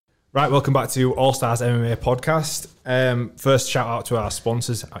Right, welcome back to All Stars MMA podcast. First, shout out to our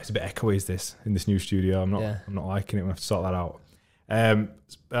sponsors. It's a bit echoey, is this in this new studio? I'm not liking it. We have to sort that out.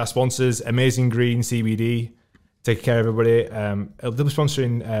 Our sponsors, Amazing Green CBD, take care of everybody. They'll be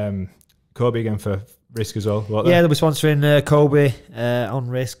sponsoring Kobe again for Risk as well. Yeah, they'll be sponsoring Kobe on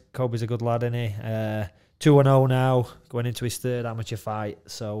Risk. Kobe's a good lad, isn't he? 2-0 now, going into his third amateur fight.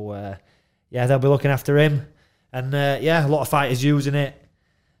 So yeah, they'll be looking after him, and a lot of fighters using it.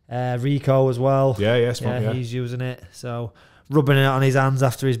 Rico as well. Yeah, he's using it. So rubbing it on his hands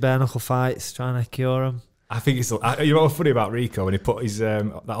after his bare knuckle fights, trying to cure him. I think it's, you know what's funny about Rico, when he put his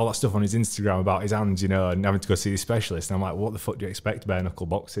all that stuff on his Instagram about his hands, and having to go see the specialist, and I'm like, what the fuck do you expect bare knuckle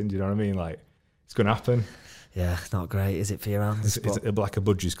boxing? Do you know what I mean? Like, it's going to happen. Yeah, not great, is it, for your hands? It'll be like a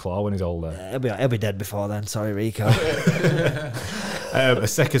budgie's claw when he's older. He'll be dead before then. Sorry, Rico. A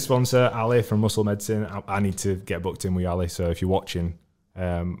second sponsor, Ali from Muscle Medicine. I need to get booked in with Ali, so if you're watching,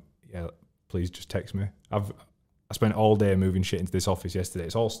 please just text me. I spent all day moving shit into this office yesterday.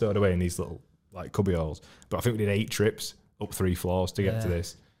 It's all stowed away in these little like cubby holes, but I think we did 8 trips up 3 floors to get to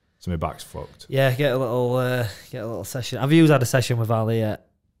this, so my back's fucked. Yeah, get a little session. Have you had a session with Ali yet?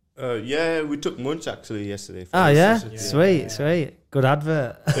 Yeah, we took lunch actually yesterday. Sweet. Good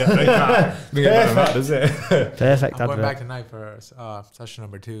advert. Yeah, that, does it? Perfect I'm advert. going back tonight for session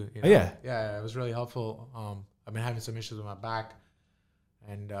number 2. You know? Yeah, it was really helpful. I've been having some issues with my back,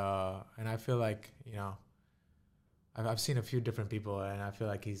 and I feel like I've seen a few different people, and I feel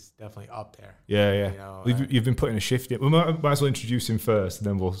like he's definitely up there. Yeah. You've been putting a shift in. We might as well introduce him first, and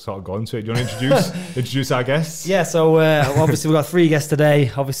then we'll sort of go into it. Do you want to introduce our guests? Yeah, so obviously we've got 3 guests today.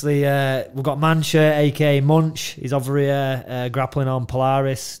 Obviously, we've got Mancha, aka Munch. He's over here grappling on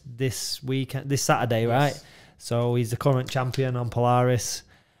Polaris this Saturday, right? So he's the current champion on Polaris.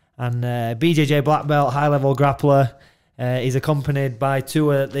 And BJJ Black Belt, high-level grappler. He's accompanied by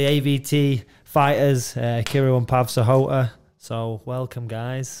 2 of the AVT fighters, Kirill and Pav Sahota. So welcome,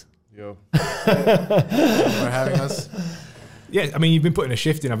 guys. Yo. for having us. Yeah, I mean, you've been putting a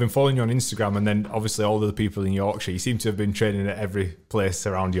shift in. I've been following you on Instagram, and then obviously all of the people in Yorkshire. You seem to have been training at every place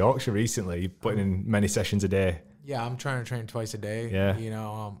around Yorkshire recently. You're putting in many sessions a day. Yeah, I'm trying to train twice a day. Yeah.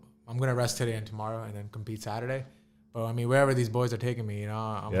 I'm going to rest today and tomorrow and then compete Saturday. But I mean, wherever these boys are taking me,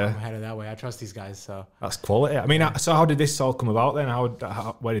 I'm headed that way. I trust these guys, so that's quality. I mean, so how did this all come about then?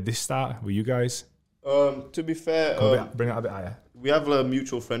 Where did this start? Were you guys? To be fair, bring it a bit higher. we have a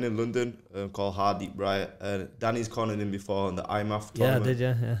mutual friend in London called Hardeep Bryant. Danny's cornered him before in the IMAF tournament. Yeah, I did,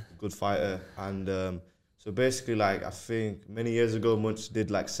 yeah. Good fighter. And so basically, like, I think many years ago, Munch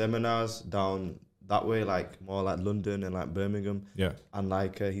did like seminars down that way, like more like London and like Birmingham. Yeah. And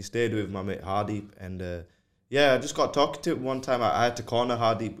like he stayed with my mate Hardeep, and I just got talking to him one time. I had to corner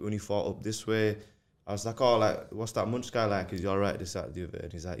Hardeep when he fought up this way. I was like, oh, like, what's that Munch guy like? Is he all right? This, that, the other.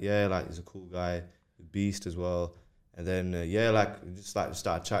 And he's like, yeah, like, he's a cool guy, a beast as well. And then, like, we just like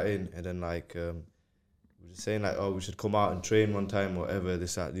started chatting. And then, like, we were just saying, like, oh, we should come out and train one time or whatever,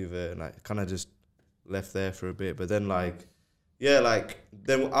 this, that, the other. And, like, kind of just left there for a bit. But then, like,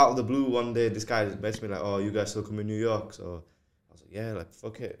 then out of the blue one day, this guy just messaged me, like, oh, you guys still come in New York? So I was like, yeah, like,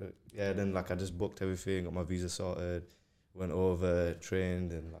 fuck it. Yeah, then, like, I just booked everything, got my visa sorted, went over,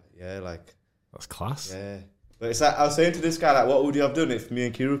 trained, and, like, that's class. Yeah. But it's like, I was saying to this guy, like, what would you have done if me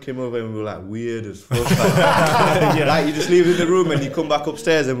and Kiru came over and we were, like, weird as fuck? Like, like, you just leave in the room and you come back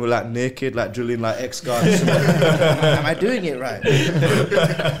upstairs and we're, like, naked, like, drilling, like, X-guards. Am I doing it right?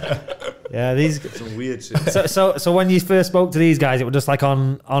 Yeah, these some weird shit. So when you first spoke to these guys, it was just like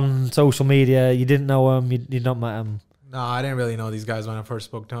on social media. You didn't know them. You'd not met them. No, I didn't really know these guys when I first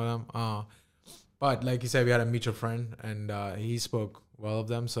spoke to them. But like you said, we had a mutual friend, and he spoke well of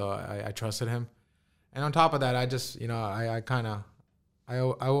them, so I trusted him. And on top of that, I just, I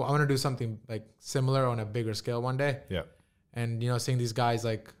want to do something like similar on a bigger scale one day. Yeah. And seeing these guys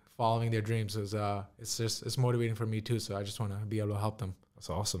like following their dreams is it's motivating for me too. So I just want to be able to help them. That's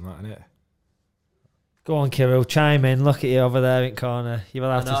awesome, that, isn't it? Go on, Kirill, chime in. Look at you over there in corner. You're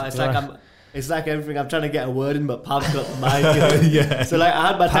allowed to. It's like everything. I'm trying to get a word in, but Pav's got the mic. Yeah. So like I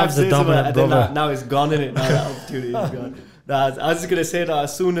had my time to Pav's the say something, dominant and then brother. now it's gone in it. Now that opportunity is gone. No, I was just gonna say that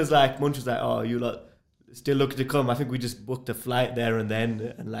as soon as like Munch was like, "Oh, you lot still looking to come?" I think we just booked a flight there and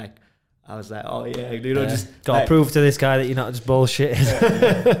then, and like I was like, "Oh yeah, just got to prove to this guy that you're not just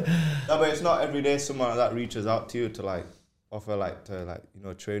bullshitting." No, but it's not every day someone like that reaches out to you to like offer like to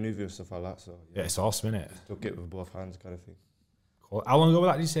train with you and stuff like that. So yeah, it's awesome, isn't it? Took it with both hands, kind of thing. Cool. How long ago was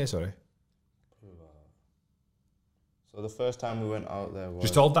that? Did you say? Sorry. So the first time we went out there was...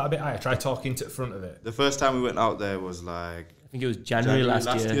 Just hold that a bit higher. Try talking to the front of it. The first time we went out there was like... I think it was January last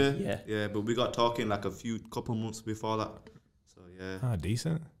year. Yeah, but we got talking like couple months before that. So yeah. Ah,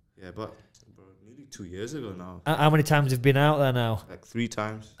 decent. Yeah, but bro, nearly 2 years ago now. How many times have you been out there now? Like 3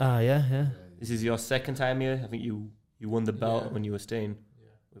 times. Ah, yeah. This is your second time here. I think you won the belt when you were staying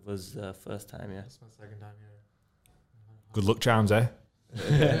with us first time. Yeah. That's my second time here. Good luck charms, eh?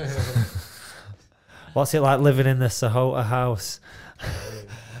 What's it like living in the Sahota house?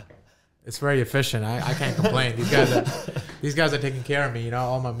 It's very efficient. I can't complain. These guys are taking care of me. You know,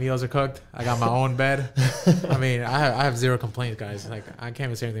 all my meals are cooked. I got my own bed. I mean, I have zero complaints, guys. Like, I can't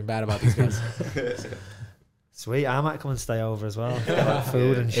even say anything bad about these guys. Sweet, I might come and stay over as well. Like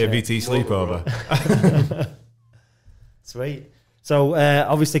food and shit. AVT sleepover. Sweet. So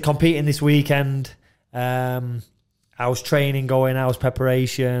obviously competing this weekend. How's training going? How's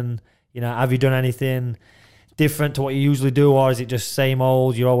preparation? You know, have you done anything different to what you usually do, or is it just same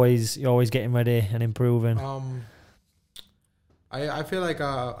old? You're always getting ready and improving. I feel like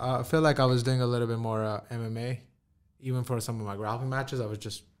I was doing a little bit more MMA, even for some of my grappling matches. I was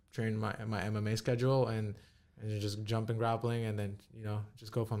just training my MMA schedule and just jumping grappling, and then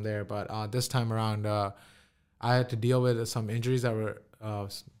just go from there. But this time around, I had to deal with some injuries that were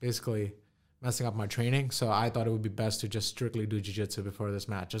basically messing up my training. So I thought it would be best to just strictly do jiu-jitsu before this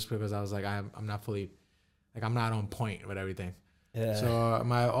match, just because I was like, I'm not fully, like, I'm not on point with everything. Yeah. So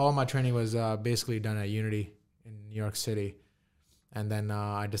all my training was basically done at Unity in New York City. And then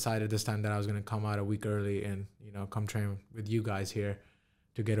I decided this time that I was going to come out a week early and, come train with you guys here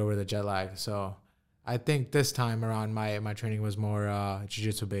to get over the jet lag. So I think this time around my training was more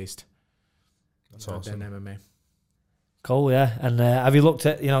jiu-jitsu based. That's awesome. Than MMA. Cool, yeah. And have you looked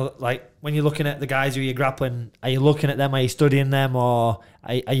at, like when you're looking at the guys who you're grappling, are you looking at them, are you studying them, or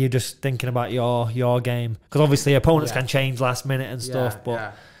are you just thinking about your game? Because obviously opponents can change last minute and stuff.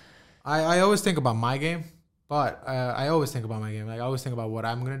 But I always think about my game, but I always think about my game. Like, I always think about what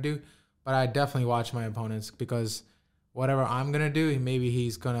I'm going to do, but I definitely watch my opponents, because whatever I'm going to do, maybe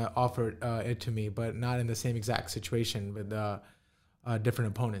he's going to offer it to me, but not in the same exact situation with different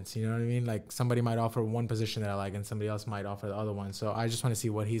opponents. You know what I mean? Like, somebody might offer one position that I like and somebody else might offer the other one. So I just want to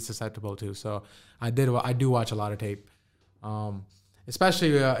see what he's susceptible to. So I do watch a lot of tape,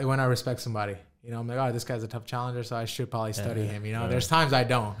 especially when I respect somebody. I'm like, oh, this guy's a tough challenger, so I should probably study him. There's times I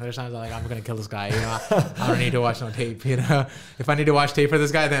don't. There's times I'm like, I'm gonna kill this guy. I don't need to watch no tape. If I need to watch tape for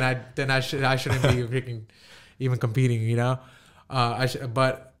this guy, then I shouldn't be freaking even competing.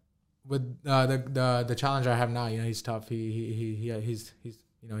 But with the challenger I have now, he's tough. He's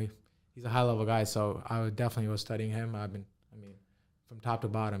a high level guy. So I definitely was studying him. From top to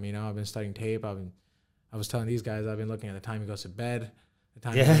bottom. I've been studying tape. I was telling these guys, I've been looking at the time he goes to bed, the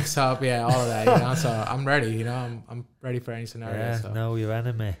time he wakes up, all of that. So I'm ready. I'm ready for any scenario. Yeah, so. know your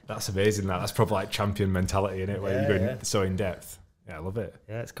enemy. That's amazing. That's probably like champion mentality, innit? Where you're going so in depth. Yeah, I love it.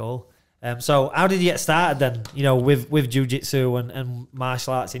 Yeah, it's cool. So how did you get started then? With jiu-jitsu and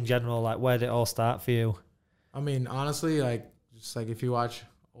martial arts in general? Like, where did it all start for you? Honestly, just if you watch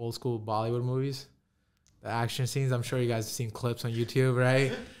old school Bollywood movies, the action scenes, I'm sure you guys have seen clips on YouTube,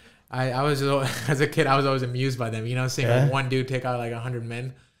 right? I was, as a kid, I was always amused by them, seeing one dude take out 100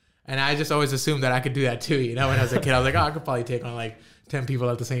 men. And I just always assumed that I could do that too, when I was a kid. I was like, oh, I could probably take on 10 people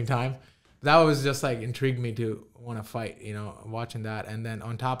at the same time. That was just intrigued me to want to fight, watching that. And then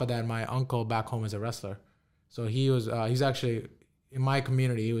on top of that, my uncle back home is a wrestler. So he's actually, in my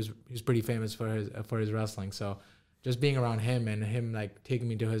community, he's pretty famous for his wrestling. So just being around him and him taking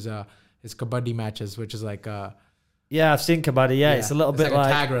me to his kabaddi matches, which is yeah, I've seen kabaddi. Yeah, it's a little bit like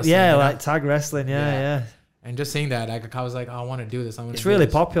tag wrestling. Yeah, like tag wrestling. Yeah. And just seeing that, I was like, oh, I want to do this. It's really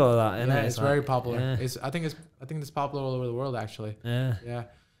popular, that, isn't it? It's very popular. Yeah. I think it's popular all over the world, actually. Yeah. Yeah.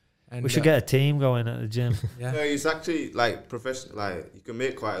 And we should get a team going at the gym. Yeah, it's actually professional. You can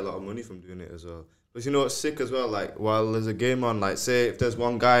make quite a lot of money from doing it as well. But what's sick as well? While there's a game on, say if there's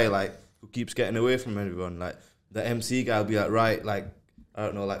one guy who keeps getting away from everyone, the MC guy will be right, I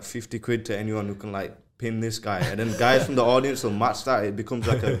don't know, 50 quid to anyone who can pin this guy, and then guys from the audience will match that. It becomes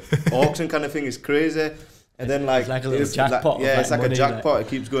an auction kind of thing. It's crazy. And then it's like a little jackpot. It's like a jackpot. It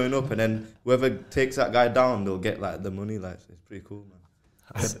keeps going up, and then whoever takes that guy down, they'll get the money. It's pretty cool, man.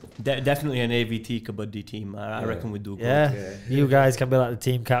 Definitely an AVT kabaddi team. I reckon we do good. Yeah. You guys can be like the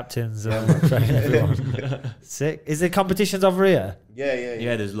team captains. Train everyone. Sick. Is there competitions over here? Yeah,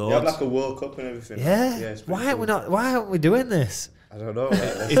 there's loads. You have a World Cup and everything. Yeah. Why aren't we doing this? I don't know.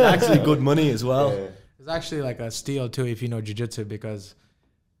 It's actually good money as well. Yeah. It's actually a steal too if you know jiu-jitsu, because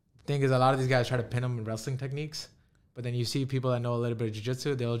the thing is, a lot of these guys try to pin them in wrestling techniques, but then you see people that know a little bit of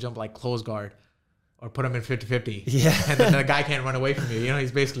jiu-jitsu, they'll jump close guard or put them in 50-50. Yeah. And then the guy can't run away from you.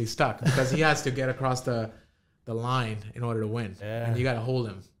 He's basically stuck because he has to get across the line in order to win. Yeah. And you got to hold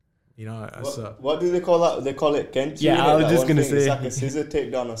him. You know, so What do they call that? They call it Kenchi. Yeah, innit? I was That just one gonna thing, it's say. like a scissor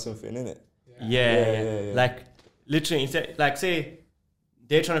takedown or something, isn't it? Yeah. Like literally, instead, like say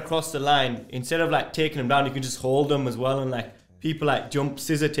they're trying to cross the line, instead of like taking them down, you can just hold them as well. And like people like jump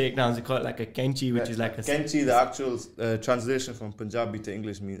scissor takedowns, they call it like a kenchi, which is like a Kenchi. The actual translation from Punjabi to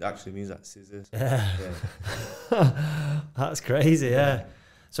English means like scissors. Yeah. That's crazy. Yeah.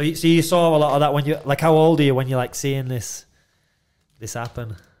 So you saw a lot of that when you like. How old are you when you're like seeing this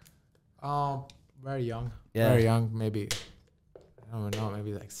happen? very young. Yeah. Very young, maybe. I don't know,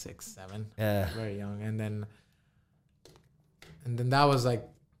 maybe like 6, 7. Yeah. Very young, and then that was like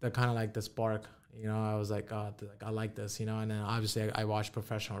the kind of like the spark. You know, I was like, oh, I like this, you know. And then obviously I watched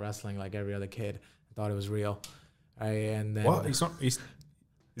professional wrestling like every other kid. I thought it was real. Right? And then What? It's not. Is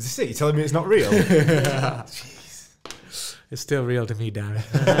this it? You're telling me it's not real? it's still real to me, damn it.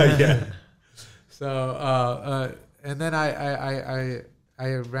 Yeah. So and then I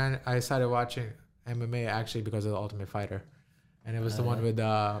started watching MMA actually because of the Ultimate Fighter, and it was the one with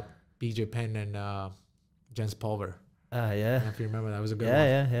BJ Penn and Jens Pulver. Yeah. I don't know if you remember, that was a good one.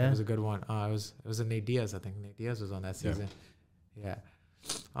 Yeah. It was a good one. It was a Nate Diaz, I think. Nate Diaz was on that season. Yeah.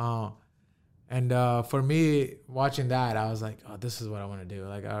 And for me, watching that, I was like, oh, this is what I want to do.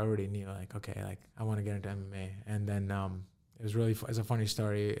 Like, I already knew, like, okay, like, I want to get into MMA. And then it was really, it's a funny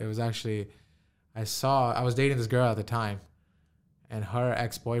story. It was actually, I was dating this girl at the time, and her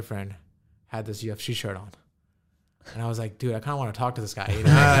ex-boyfriend had this UFC shirt on. And I was like, dude, I kind of want to talk to this guy. You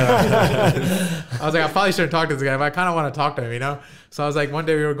know? I was like, I probably shouldn't talk to this guy, but I kind of want to talk to him, you know? So I was like, one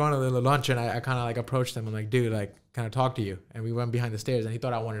day we were going to the lunch, and I kind of like approached him. I'm like, dude, like, can I talk to you? And we went behind the stairs, and he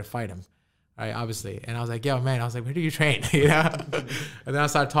thought I wanted to fight him, right? Obviously. And I was like, yo, man, I was like, where do you train? You know? And then I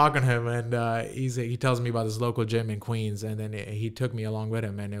started talking to him, and he tells me about this local gym in Queens, and then he took me along with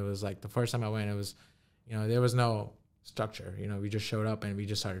him. And it was like the first time I went, it was, you know, there was no structure. You know, we just showed up and we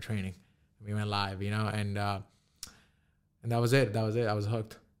just started training. We went live, you know, and that was it. I was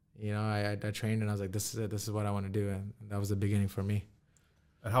hooked. You know, I trained, and I was like, this is it. This is what I want to do. And that was the beginning for me.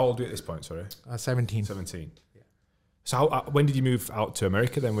 And how old were you at this point, sorry? 17. 17. Yeah. So when did you move out to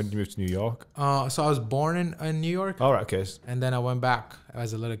America then? When did you move to New York? So I was born in New York. All right, okay. And then I went back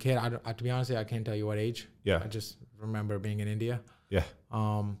as a little kid. To be honest, I can't tell you what age. Yeah. I just remember being in India. Yeah.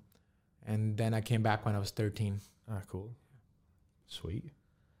 And then I came back when I was 13. Ah, cool. Sweet.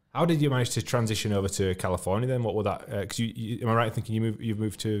 How did you manage to transition over to California then? What were that? Because am I right in thinking you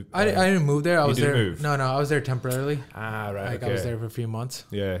moved to? I didn't move there. I was didn't there. move? No, I was there temporarily. Ah, right. Like okay. I was there for a few months.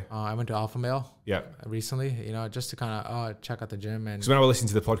 Yeah. I went to Alpha Male Yeah. recently, you know, just to kind of check out the gym. And Because when I was listening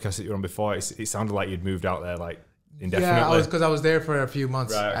to the podcast that you were on before, it sounded like you'd moved out there like indefinitely. yeah, because I was there for a few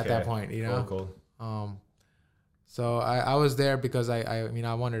months Right, at that okay. point, you know. Cool. So I was there because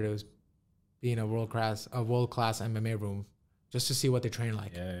I wanted to be in a world class MMA room, just to see what they train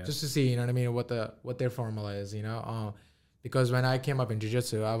like, just to see, you know what I mean, what their formula is, you know. Because when I came up in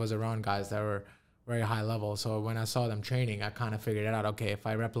jiu-jitsu, I was around guys that were very high level. So when I saw them training, I kind of figured it out. Okay, if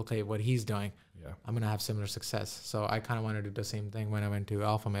I replicate what he's doing, I'm gonna have similar success. So I kind of wanted to do the same thing when I went to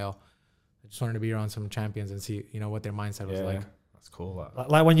Alpha Male. I just wanted to be around some champions and see, you know, what their mindset was like. That's cool.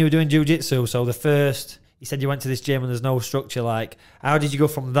 Like when you were doing jiu-jitsu, so you said you went to this gym and there's no structure. Like, how did you go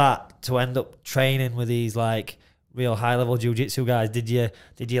from that to end up training with these like real high-level jiu-jitsu guys? Did you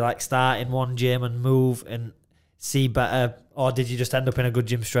like start in one gym and move and see better, or did you just end up in a good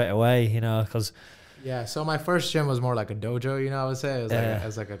gym straight away? You know, because yeah. So my first gym was more like a dojo. You know, I would say it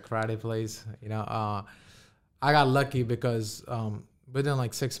was like a karate place. You know, I got lucky because within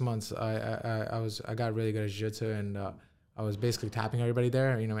like 6 months, I got really good at jiu-jitsu, and I was basically tapping everybody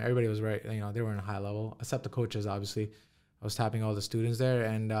there. You know, everybody was right. You know, they were in a high level, except the coaches. Obviously, I was tapping all the students there,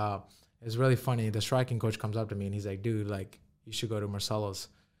 and it's really funny. The striking coach comes up to me and he's like, "Dude, like you should go to Marcelo's,"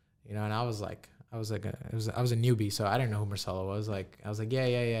 you know. And I was a newbie, so I didn't know who Marcelo was. Like, I was like, yeah.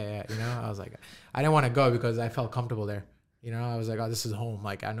 You know, I was like, I didn't want to go because I felt comfortable there. You know, I was like, oh, this is home.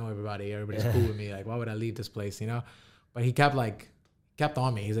 Like, I know everybody. Everybody's cool with me. Like, why would I leave this place? You know. But he kept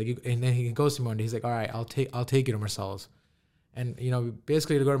on me. He's like, and then he goes to me one day. He's like, all right, I'll take you to Marcelo's. And, you know,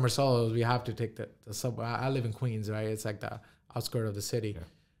 basically to go to Marcelo's, we have to take the subway. I live in Queens, right? It's like the outskirt of the city. Yeah.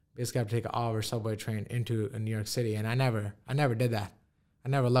 Basically, I have to take an hour subway train into New York City. And I never did that. I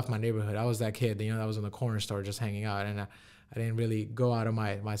never left my neighborhood. I was that kid, you know, that was in the corner store just hanging out. And I didn't really go out of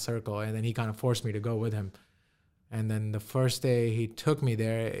my circle. And then he kind of forced me to go with him. And then the first day he took me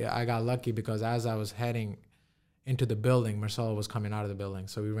there, I got lucky because as I was heading into the building, Marcelo was coming out of the building.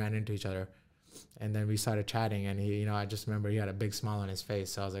 So we ran into each other. And then we started chatting, and he, you know, I just remember he had a big smile on his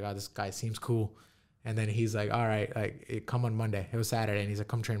face. So I was like, oh, this guy seems cool. And then he's like, all right, like come on Monday. It was Saturday, and he's like,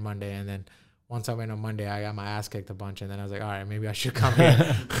 come train Monday. And then once I went on Monday, I got my ass kicked a bunch, and then I was like, all right, maybe I should come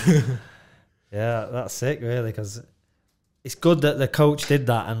here. Yeah, that's sick, really, because it's good that the coach did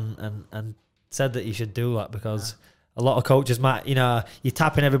that and said that you should do that, because a lot of coaches might, you're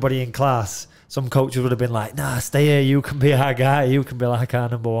tapping everybody in class. Some coaches would have been like, nah, stay here. You can be our guy. You can be like our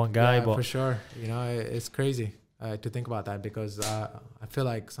number one guy. Yeah, but for sure. It's crazy to think about that, because I feel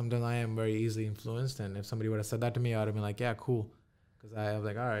like sometimes I am very easily influenced. And if somebody would have said that to me, I would have been like, yeah, cool. Because I was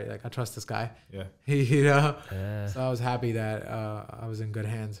like, all right, like I trust this guy. Yeah. Yeah. So I was happy that I was in good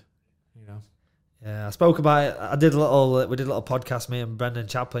hands, Yeah, I spoke about it. We did a little podcast, me and Brendan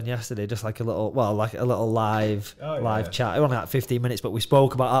Chaplin, yesterday, just like a little live chat. It was only like 15 minutes, but we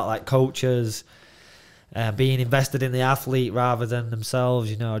spoke about that, like coaches being invested in the athlete rather than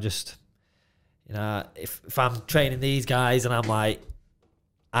themselves. If I'm training these guys and I'm like,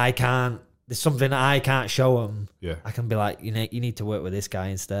 there's something that I can't show them. Yeah, I can be like, you need to work with this guy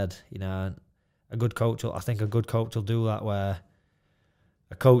instead. A good coach will do that, where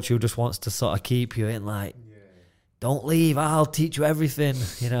a coach who just wants to sort of keep you in, like, don't leave, I'll teach you everything,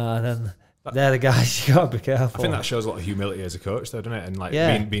 and then they're the guys you gotta be careful. I think that shows a lot of humility as a coach, though, doesn't it? And like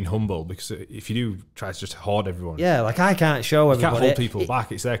being humble, because if you do try to just hoard everyone, like I can't show everybody. You can't hold people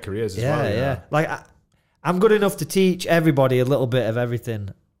back. It's their careers as well. Yeah. Like I'm good enough to teach everybody a little bit of everything,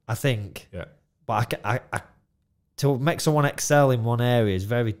 I think. Yeah. But I to make someone excel in one area is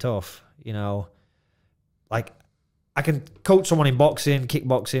very tough. Like, I can coach someone in boxing,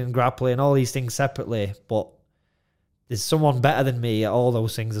 kickboxing, grappling, all these things separately, but there's someone better than me at all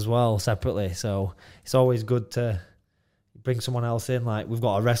those things as well separately. So it's always good to bring someone else in. Like, we've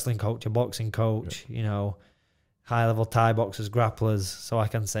got a wrestling coach, a boxing coach, high-level Thai boxers, grapplers. So I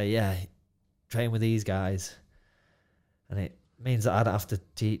can say, yeah, train with these guys. And it means that I don't have to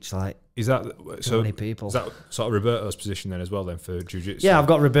teach, like, so many people. Is that sort of Roberto's position then as well, then, for jiu-jitsu? Yeah, I've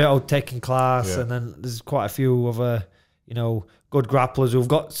got Roberto taking class, and then there's quite a few other, good grapplers who've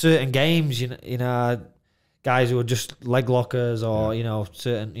got certain games, guys who are just leg lockers or,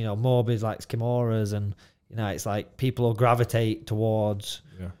 certain, morbid like Kimuras, and, it's like people will gravitate towards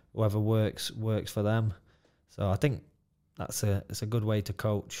whoever works for them. So I think it's a good way to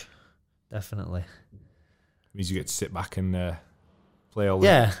coach, definitely. It means you get to sit back and play all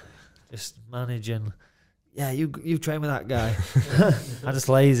just managing. Yeah, you train with that guy. I'm just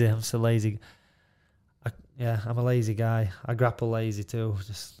lazy. I'm so lazy. I'm a lazy guy. I grapple lazy too.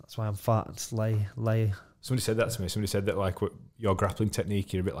 That's why I'm fat. Just lay. Somebody said that to me. Somebody said that, like, your grappling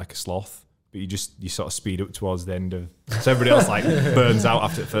technique, you're a bit like a sloth, but you sort of speed up towards the end of. So everybody else like burns out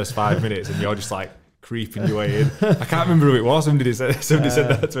after the first 5 minutes, and you're just like creeping your way in. I can't remember who it was. Somebody said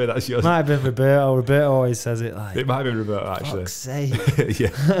that to me. That's yours. Might have been Roberto. Roberto always says it like. It might have been Roberto, actually. Fuck's sake.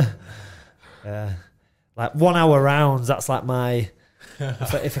 Yeah. Yeah. Like 1 hour rounds. That's like my.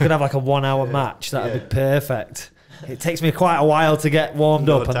 If I could have like a 1 hour match, that would be perfect. It takes me quite a while to get warmed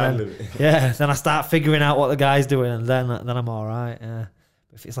up, and then I start figuring out what the guy's doing, and then I'm all right. Yeah.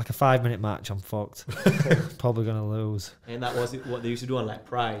 If it's like a 5 minute match, I'm fucked. Probably gonna lose. And that was what they used to do on like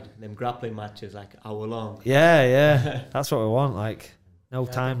Pride, them grappling matches, like hour long. Yeah. That's what we want. Like no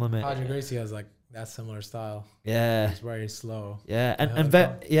time limit. Roger Gracie has like that similar style. Yeah. He's very slow. Yeah,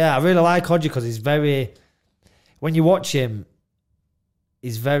 I really like Hodgie because he's very. When you watch him,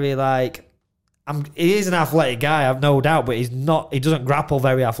 he's very like. He is an athletic guy, I've no doubt, but he's not. He doesn't grapple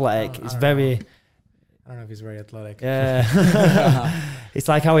very athletic. It's very. I don't know if he's very athletic. Yeah. It's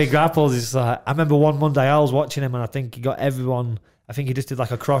like how he grapples. It's like, I remember one Monday I was watching him, and I think he got everyone. I think he just did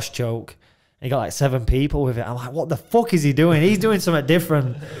like a cross choke. And he got like 7 people with it. I'm like, what the fuck is he doing? He's doing something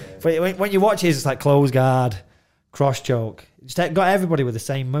different. But when you watch it, it's like close guard, cross choke. Just got everybody with the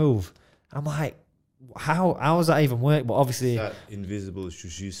same move. I'm like, how does that even work? But obviously, it's that invisible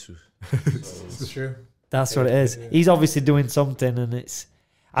jujitsu. It's true. That's what it is. He's obviously doing something, and it's.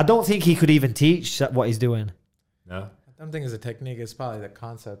 I don't think he could even teach what he's doing. No. I don't think it's a technique. It's probably the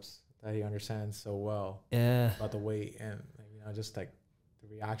concepts that he understands so well. Yeah. About the weight and just like the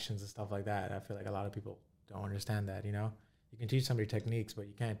reactions and stuff like that. I feel like a lot of people don't understand that. You can teach somebody techniques, but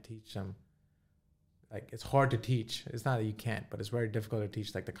you can't teach them. Like, it's hard to teach. It's not that you can't, but it's very difficult to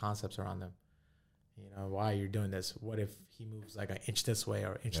teach like the concepts around them. Why you're doing this? What if he moves like an inch this way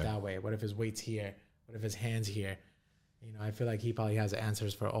or an inch that way? What if his weight's here? What if his hand's here? I feel like he probably has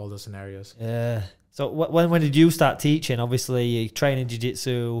answers for all those scenarios. Yeah. So when did you start teaching? Obviously, you trained in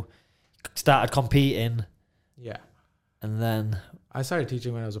jiu-jitsu, started competing. Yeah. And then... I started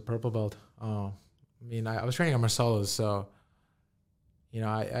teaching when I was a purple belt. I was training at Marcelo's, so...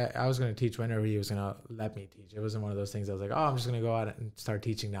 I was going to teach whenever he was going to let me teach. It wasn't one of those things I was like, I'm just going to go out and start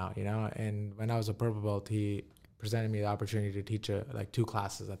teaching now, And when I was a purple belt, he presented me the opportunity to teach 2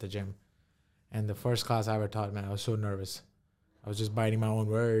 classes at the gym. And the first class I ever taught, man, I was so nervous. I was just biting my own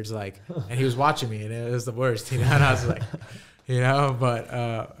words, like, and he was watching me, and it was the worst, And I was like, but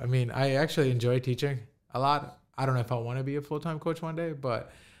I mean, I actually enjoy teaching a lot. I don't know if I want to be a full-time coach one day,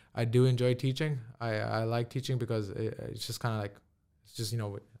 but I do enjoy teaching. I like teaching because it's just kind of like, it's just,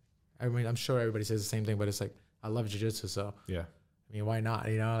 I mean, I'm sure everybody says the same thing, but it's like, I love jiu-jitsu, so yeah. I mean, why not?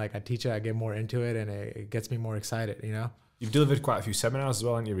 Like I teach it, I get more into it, and it gets me more excited, You've delivered quite a few seminars as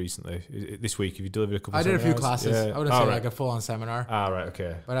well, haven't you, recently? This week, have you delivered a couple of seminars? I did a few classes. Yeah. I wouldn't say like a full-on seminar. Ah, right,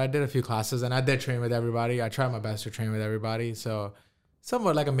 okay. But I did a few classes, and I did train with everybody. I tried my best to train with everybody. So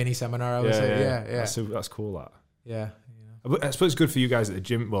somewhat like a mini seminar, I would say. Yeah. That's cool, that. Yeah. I suppose it's good for you guys at the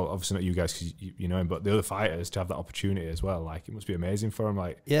gym. Well, obviously not you guys because you know him, but the other fighters to have that opportunity as well. Like, it must be amazing for them.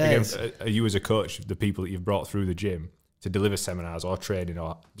 Like, again, you as a coach, the people that you've brought through the gym to deliver seminars or training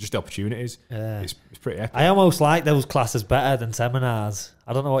or just opportunities. Yeah. It's pretty epic. I almost like those classes better than seminars.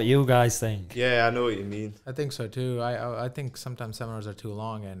 I don't know what you guys think. Yeah, I know what you mean. I think so too. I think sometimes seminars are too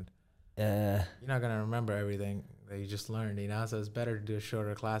long and you're not going to remember everything that you just learned, So it's better to do a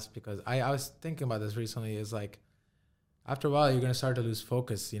shorter class because I was thinking about this recently is like after a while you're going to start to lose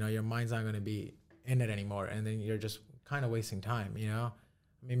focus. Your mind's not going to be in it anymore and then you're just kind of wasting time, I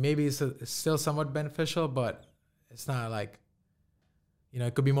mean, maybe it's still somewhat beneficial, but it's not like,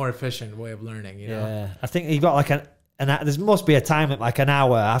 it could be more efficient way of learning, Yeah, I think you've got like there must be a time at like an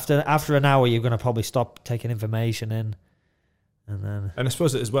hour. After an hour, you're going to probably stop taking information in. And I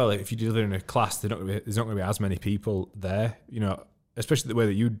suppose that as well, if you're delivering a class, there's not going to be as many people there, especially the way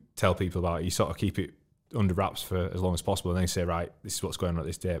that you tell people about it, you sort of keep it under wraps for as long as possible and then you say, right, this is what's going on at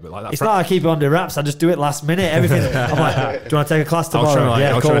this date. But like that, it's not I keep it under wraps, I just do it last minute, everything. I'm like, do you want to take a class tomorrow?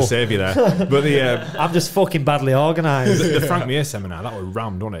 I was trying to save you there. But I'm just fucking badly organised. The Frank Mir seminar, that was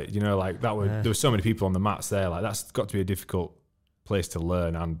rammed, wasn't it? There were so many people on the mats there. Like, that's got to be a difficult place to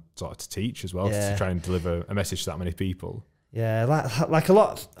learn and sort of to teach as well, to try and deliver a message to that many people. Yeah, like a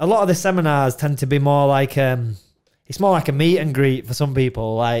lot of the seminars tend to be more like it's more like a meet and greet for some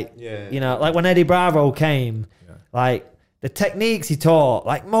people. Like, like when Eddie Bravo came, like the techniques he taught,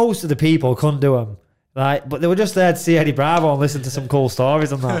 like most of the people couldn't do them. Like, but they were just there to see Eddie Bravo and listen to some cool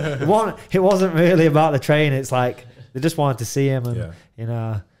stories and that. It wasn't really about the training. It's like they just wanted to see him and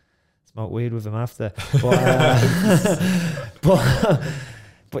smoke weed with him after.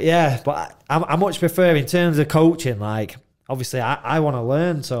 But I much prefer in terms of coaching. Like, obviously, I want to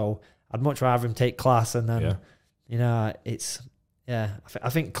learn, so I'd much rather him take class and then. I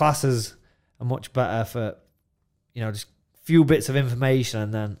think classes are much better for, just few bits of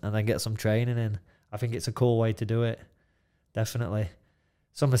information and then get some training in. I think it's a cool way to do it. Definitely.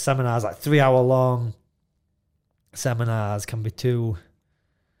 Some of the seminars, like 3 hour long seminars, can be too,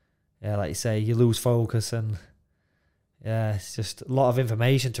 like you say, you lose focus and it's just a lot of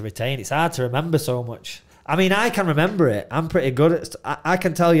information to retain. It's hard to remember so much. I mean, I can remember it. I'm pretty good at I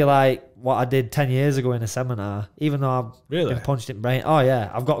can tell you like what I did 10 years ago in a seminar, even though I've been punched in the brain. Oh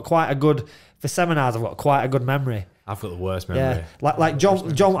yeah, I've got for seminars, I've got quite a good memory. I've got the worst memory. Yeah, like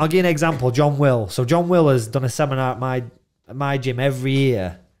John, I'll give you an example. John Will. So John Will has done a seminar at my gym every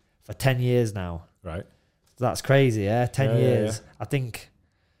year for 10 years now. Right. That's crazy, 10 years. Yeah. I think,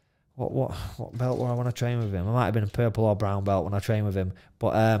 what belt were I when I train with him? I might have been a purple or brown belt when I trained with him.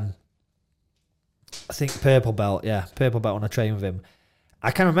 But I think purple belt when I trained with him.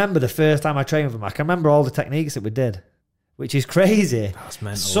 I can remember the first time I trained with him. I can remember all the techniques that we did, which is crazy. That's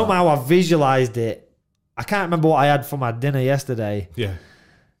mental. Somehow I visualized it. I can't remember what I had for my dinner yesterday. Yeah.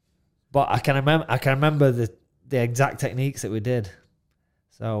 But I can remember the exact techniques that we did.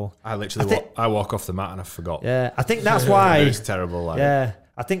 So I literally I walk off the mat and I forgot. Yeah, I think that's why it's terrible. Like. Yeah,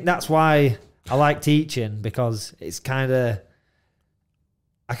 I think that's why I like teaching, because it's kind of,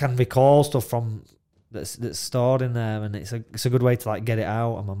 I can recall stuff from that's stored in there, and it's a good way to like get it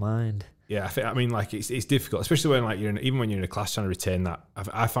out of my mind. Yeah, I mean, like it's difficult, especially when like even when you're in a class trying to retain that.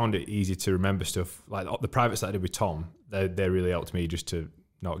 I found it easy to remember stuff like the privates that I did with Tom. They really helped me just to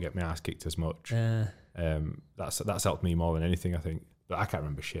not get my ass kicked as much. Yeah. That's helped me more than anything, I think. But I can't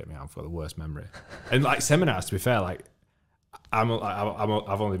remember shit, man. I've got the worst memory. And like seminars, to be fair, like I've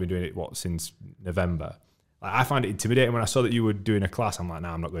only been doing it since November. Like, I find it intimidating when I saw that you were doing a class. I'm like,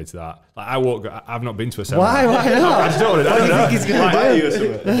 nah, I'm not going to that. Like, I've not been to a seminar. Why not? I just don't know. What do you think he's going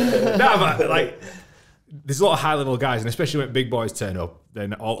to do? No, but like, there's a lot of high level guys, and especially when big boys turn up,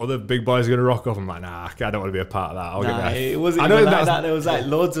 then all other big boys are going to rock up. I'm like, nah, I don't want to be a part of that. I'll get there. It wasn't even like that. There was like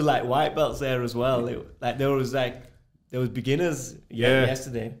loads of like white belts there as well. There was beginners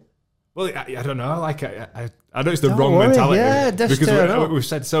yesterday. Well, I don't know. Like, I know it's the Don't wrong worry, mentality. yeah, just turn because up. we've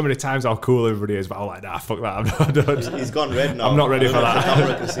said so many times how cool everybody is, but I'm like, nah, fuck that. I'm not, He's gone red now. I'm not ready I for don't know if that. the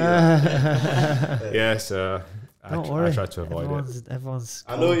camera can see that. yeah, so Don't I worry. try to avoid it. Everyone's.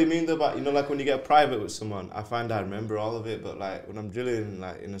 I know what you mean though, but like when you get private with someone, I find I remember all of it, but like when I'm drilling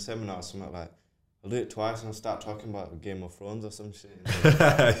like in a seminar or something, like I'll do it twice and I'll start talking about Game of Thrones or some shit.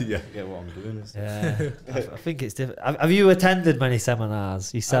 Yeah. Get what I'm doing. And stuff. Yeah, I think it's different. Have you attended many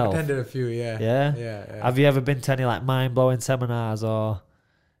seminars yourself? I've attended a few, yeah. Yeah? Have you ever been to any like mind blowing seminars, or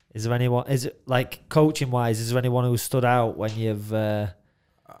is there anyone? Is it like coaching wise? Is there anyone who stood out when you've?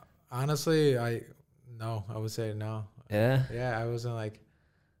 Honestly, I would say no. Yeah. Yeah,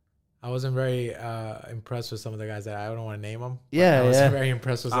 I wasn't very impressed with some of the guys that I don't want to name them. Yeah, I was yeah. very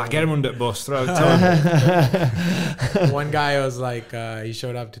impressed with some. Get him under the bus. Throw it. One guy was like, he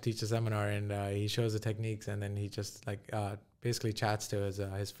showed up to teach a seminar and he shows the techniques and then he just like basically chats to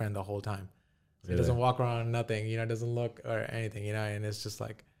his friend the whole time. So He doesn't walk around, nothing, doesn't look or anything, and it's just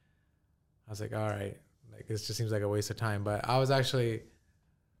like, I was like, all right, like this just seems like a waste of time. But I was actually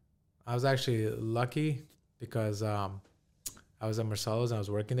lucky because I was at Marcelo's and I was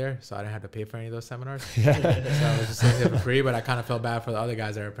working there, so I didn't have to pay for any of those seminars. So I was just sitting there for free, but I kind of felt bad for the other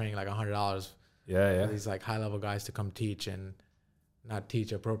guys that are paying like $100 Yeah. for these like high level guys to come teach and not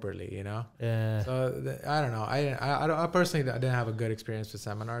teach appropriately, Yeah. So I don't know. I personally didn't have a good experience with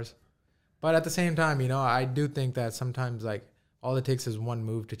seminars, but at the same time, I do think that sometimes like all it takes is one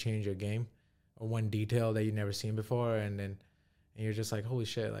move to change your game, or one detail that you've never seen before, and you're just like, holy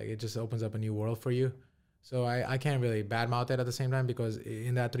shit! Like it just opens up a new world for you. So I can't really badmouth it at the same time, because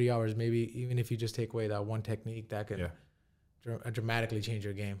in that 3 hours, maybe even if you just take away that one technique, that could dramatically change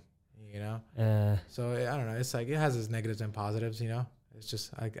your game, So I don't know. It's like it has its negatives and positives, It's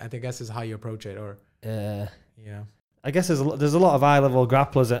just I think that's just how you approach it, or I guess there's a lot of high level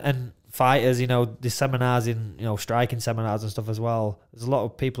grapplers and fighters. The seminars in striking seminars and stuff as well. There's a lot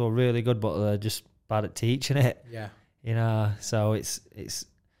of people who are really good, but they're just bad at teaching it. Yeah. So it's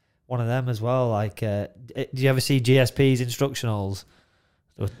one of them as well. Like, do you ever see GSP's instructionals?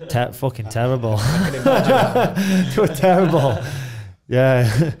 They were fucking terrible. They were terrible. Yeah,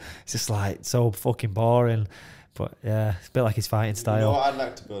 it's just like so fucking boring. But yeah, it's a bit like his fighting style. I'd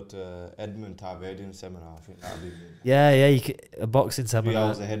like to go to Edmund Tarverdyan seminar. I think that'd be good. Yeah, you could, a boxing 3 seminar.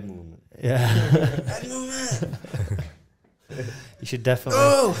 hours of head movement. Yeah. Head movement. You should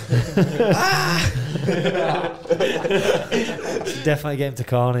definitely. Should definitely get him to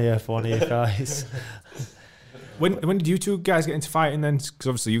corner you for one of your fights. When did you two guys get into fighting then? Because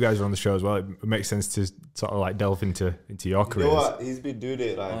obviously you guys are on the show as well. It makes sense to sort of like delve into your You careers. know what? He's been doing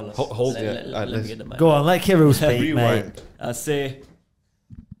it like. Let me get the mic. Go on, let Kirill speak, mate. Rewind. I'll say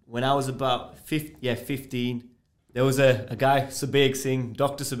when I was about 15, there was a guy, Sabeg Singh,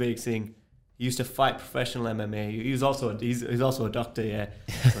 Dr. Sabeg Singh. He used to fight professional MMA. He's also a doctor, yeah.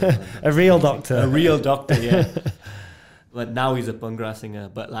 A real doctor. A real doctor, yeah. But now he's a Bhangra singer.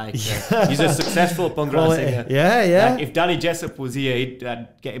 But like, he's a successful Bhangra singer. Yeah. Like, if Danny Jessup was here,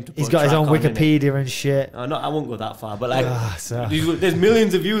 I'd get him to put He's got his own track on, innit? Wikipedia and shit. No, I won't go that far. But like, So there's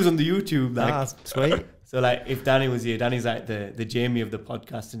millions of views on the YouTube. Like, sweet. so like, if Danny was here, Danny's like the Jamie of the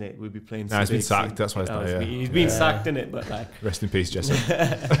podcast, innit? We'd be playing. Nah, he's been Sabeg sacked, Singh. that's why he's not here. He's been sacked, innit? But like, Rest in peace, Jessup.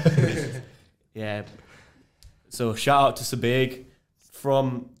 yeah. So shout out to Sabeg.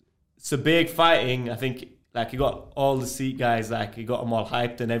 From Sabeg fighting, I think like he got all the Sikh guys, like he got them all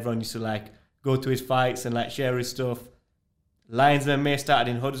hyped, and everyone used to like go to his fights and like share his stuff. Lions MMA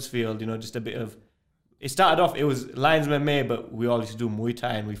started in Huddersfield, just a bit of. It started off, it was Lions MMA, but we all used to do Muay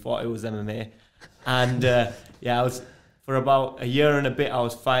Thai and we thought it was MMA. And I was for about a year and a bit. I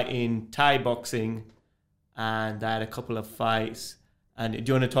was fighting Thai boxing, and I had a couple of fights. And do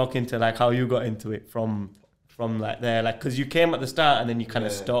you want to talk into like how you got into it from like there, like because you came at the start and then you kind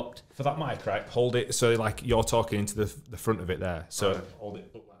of stopped. For that mic, right? Hold it so like you're talking into the front of it there. So hold it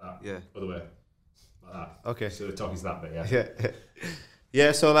up like that. Yeah. Other way. Like that. Okay. So the talking's that bit, yeah.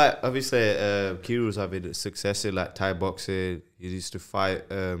 Yeah, so like obviously Kiru's having success in like Thai boxing. He used to fight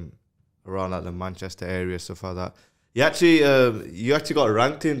around like the Manchester area, stuff like that. You actually got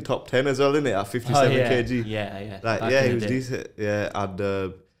ranked in top 10 as well, innit? At 57 kg. Yeah. Like Back yeah, in he the was day. decent. Yeah, and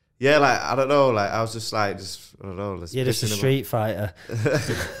like I don't know, like I was just I don't know. You're just a street fighter.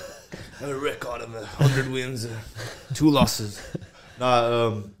 A record of 100 wins, 2 losses.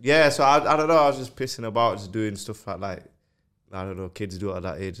 No, so I don't know. I was just pissing about, just doing stuff like I don't know, kids do at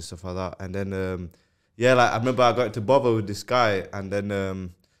that age and stuff like that. And then like I remember I got into bother with this guy, and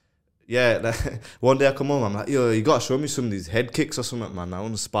then yeah, like, one day I come home, I'm like, yo, you gotta show me some of these head kicks or something, man. I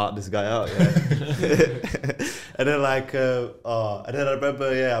want to spark this guy out, yeah. And then like, and then I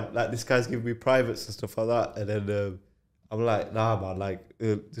remember, yeah, like this guy's giving me privates and stuff like that, and then I'm like, nah, man, like,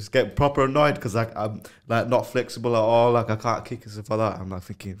 just get proper annoyed because like I'm like not flexible at all, like I can't kick and stuff like that. I'm like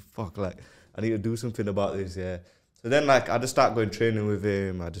thinking, fuck, like I need to do something about this, yeah. So then like I just started going training with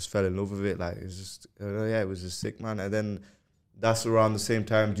him. I just fell in love with it. Like it's just, yeah, it was just sick, man. And then that's around the same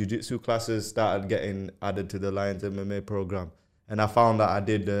time jiu-jitsu classes started getting added to the Lions MMA program, and I found that I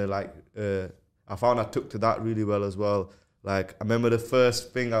did I found I took to that really well as well. Like I remember the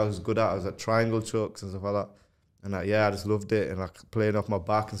first thing I was good at was like triangle chokes and stuff like that, and like yeah, I just loved it, and like playing off my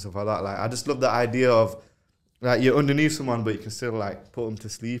back and stuff like that. Like I just love the idea of like you're underneath someone but you can still like put them to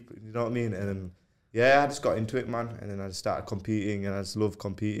sleep. You know what I mean? And then yeah, I just got into it, man, and then I just started competing, and I just love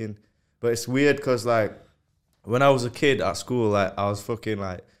competing. But it's weird because like when I was a kid at school, like I was fucking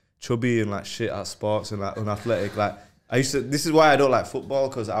like chubby and like shit at sports and like unathletic. Like I used to. This is why I don't like football,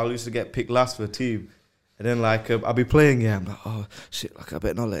 because I used to get picked last for a team, and then like I'll be playing, yeah, I'm like, oh shit, like I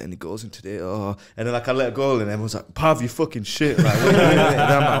better not let any goals in today. Oh, and then like I let a goal, and everyone's like, Pav, you fucking shit. Like, wait. And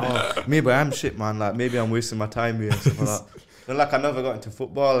I'm like, oh, maybe I'm shit, man. Like maybe I'm wasting my time here and stuff like that. Then like I never got into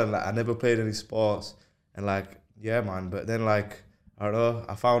football, and like I never played any sports, and like yeah, man. But then like I don't know,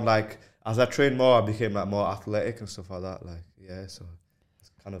 I found like as I trained more, I became like more athletic and stuff like that. Like yeah, so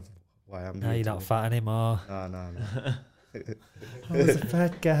it's kind of why I'm. Now here you're not today. fat anymore. No. I was a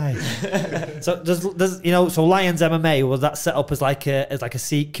fat guy. So does you know? So Lions MMA, was that set up as like a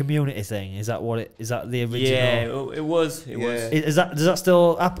Sikh community thing? Is that what it? Is that the original? Yeah, it was. It was. Is that, does that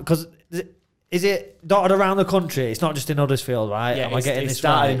still happen? Because is it dotted around the country? It's not just in Huddersfield, right? Yeah, Am I getting it this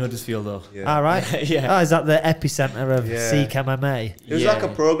started right? in Huddersfield though. Yeah. All right. Yeah. Oh, is that the epicenter of Yeah. Sikh MMA? It was Yeah. like a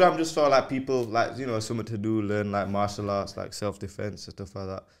program just for like people, like, you know, something to do, learn like martial arts, like self-defense and stuff like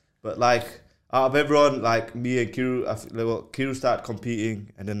that. But like out of everyone, like me and Kiru, Kiru started competing,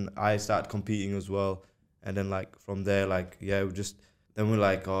 and then I started competing as well. And then like from there, like yeah, then we're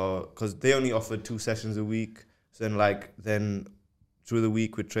like, oh, because they only offered 2 sessions a week. So then through the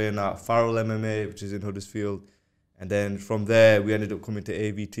week we train at Farrell MMA, which is in Huddersfield, and then from there we ended up coming to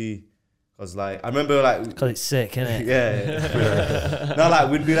AVT. Cause like I remember like Because it's sick, isn't it? yeah. No,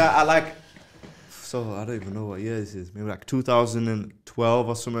 like we'd be like at like, so I don't even know what year this is. Maybe like 2012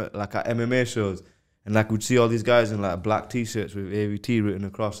 or something. Like at MMA shows, and like we'd see all these guys in like black t-shirts with AVT written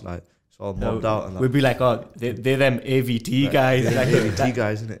across, like it's all mobbed out. And like, We'd be like, oh, they're them AVT like, guys. yeah, Like, AVT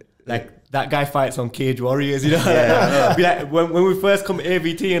guys, isn't it? like that guy fights on Cage Warriors, you know. Yeah, I know. Be like, when we first come to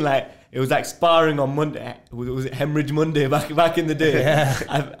AVT, and like it was like sparring on Monday. Was it Hemorrhage Monday back in the day?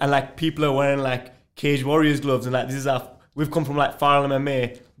 Yeah. And like people are wearing like Cage Warriors gloves, and like this is we've come from like Farrell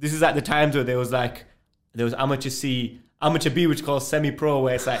MMA. This is at the times where there was amateur C, amateur B, which is called semi-pro,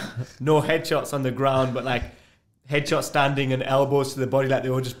 where it's like no headshots on the ground, but like headshots standing and elbows to the body, like they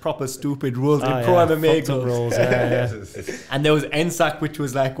were just proper stupid rules in pro MMA Fucked up gloves. rules, yeah. And there was NSAC, which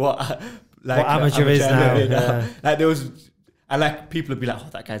was like what amateur is now, MMA yeah. Like there was, and like people would be like, oh,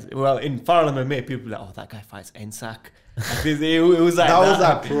 that guy's, well, in Farrell MMA, people would be like, oh, that guy fights NSAC. Like, it was like That was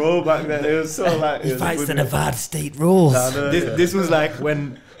like pro back then. It was so like He fights the Nevada state rules. This was like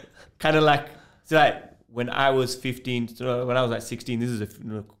when, kind of like, so like when I was 15, so when I was like 16, this is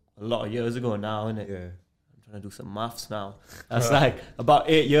a lot of years ago now, isn't it? Yeah. To do some maths now. That's like about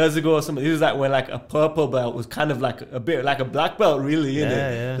 8 years ago or something. This was like when like a purple belt was kind of like a bit like a black belt, really, innit?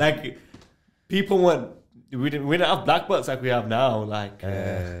 Yeah. Like people we didn't have black belts like we have now. Like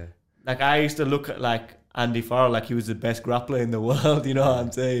like I used to look at like Andy Farrell like he was the best grappler in the world. You know what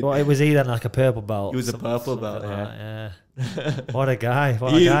I'm saying? What was he then? Like a purple belt? He was a purple something belt. like Yeah. that, yeah. What a guy!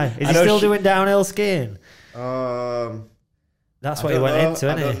 What He- a guy! Is I he know still she- doing downhill skiing? That's I what he don't went know. into, isn't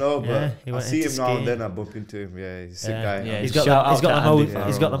I don't know, yeah, but he I went see into him now and skiing. then. I bump into him. Yeah, he's a sick guy. Yeah. He's Shout got out to Andy he's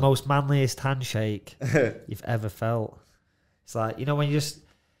Farrell. got the most manliest handshake you've ever felt. It's like, you know, when you just,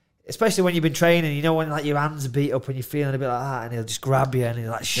 especially when you've been training, you know, when like your hands are beat up and you're feeling a bit like that, and he'll just grab you and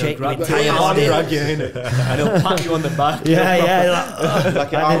he'll like shake your entire body. drag you in it, and he'll pat you on the back. Yeah.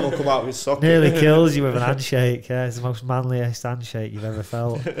 Like your arm will come out with socket. Nearly kills you with an handshake. Yeah, it's the most manliest handshake you've ever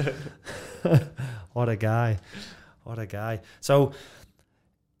felt. What a guy. What a guy. So,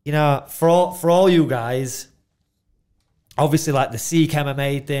 you know, for all you guys, obviously like the Sikh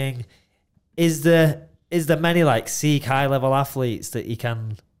MMA thing, is there many like Sikh high level athletes that you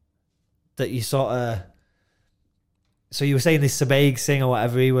sort of, so you were saying this Sabeg Singh or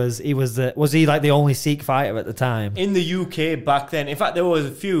whatever, was he like the only Sikh fighter at the time? In the UK back then, in fact, there was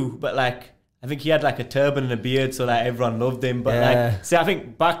a few, but like I think he had like a turban and a beard, so like everyone loved him. But Yeah. like, see, I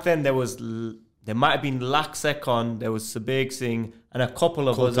think back then there might have been Laksek on, there was Sabeg Singh, and a couple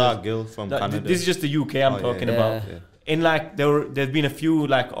of Coulthard others. Gill from No, Canada. this is just the UK I'm talking about. Yeah. In like there's been a few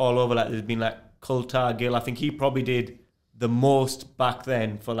like all over. Like there's been like Coulthard Gill. I think he probably did the most back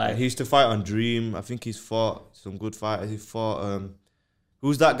then for like. He used to fight on Dream. I think he's fought some good fighters. He fought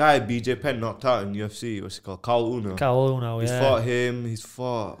who's that guy BJ Penn knocked out in UFC? What's he called? Carl Uno. Carl Uno, He's yeah. fought him. He's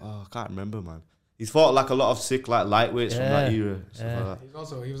fought. I can't remember, man. He's fought like a lot of sick like lightweights from that era. Stuff Yeah. like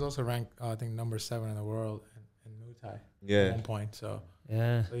that. He was also ranked I think number 7 in the world in Muay Thai at Yeah. one point. So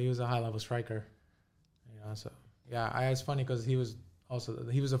Yeah. he was a high level striker. You know, so yeah, it's funny because he was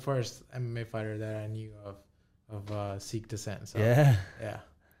the first MMA fighter that I knew of Sikh descent. So Yeah. yeah.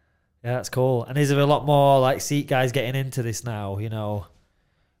 Yeah, that's cool. And is there a lot more like Sikh guys getting into this now, you know,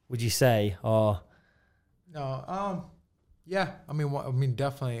 would you say? Or No, yeah. I mean,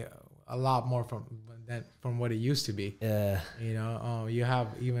 definitely a lot more from what it used to be. yeah. You know, you have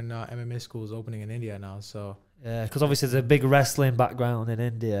even MMA schools opening in India now. So Yeah, because obviously there's a big wrestling background in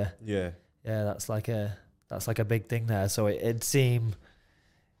India. Yeah. Yeah, that's like a big thing there. So it'd seem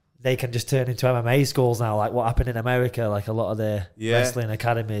they can just turn into MMA schools now, like what happened in America. Like a lot of the wrestling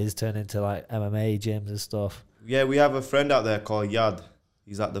academies turn into like MMA gyms and stuff. Yeah, we have a friend out there called Yad.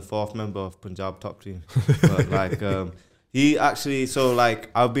 He's like the 4th member of Punjab top team. But like he actually, so like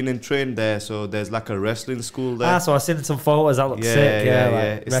I've been in trained there, so there's like a wrestling school there. So I've seen some photos that look sick. Yeah,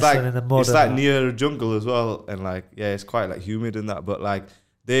 like It's wrestling like in the mud. it's and like that. near a jungle as well, and like it's quite like humid in that. But like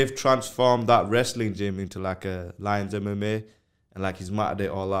they've transformed that wrestling gym into like a Lions MMA, and like he's matted it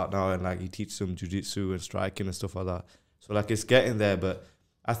all out now, and like he teaches them jiu-jitsu and striking and stuff like that. So like it's getting there, but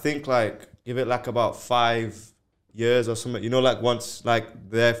I think like give it like about 5 years or something. You know, like once like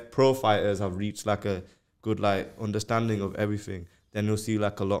their pro fighters have reached like a good like understanding of everything, then you'll see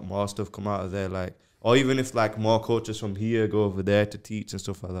like a lot more stuff come out of there, like, or even if like more coaches from here go over there to teach and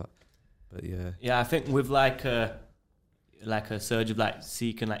stuff like that. But yeah. Yeah, I think with like a surge of like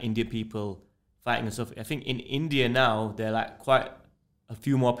Sikh and like India people fighting and stuff. I think in India now there are like quite a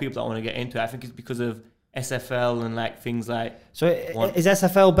few more people that want to get into it. I think it's because of SFL and like things like. So is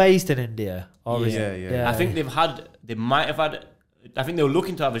SFL based in India? Or is it? Yeah. I think they might have had. I think they were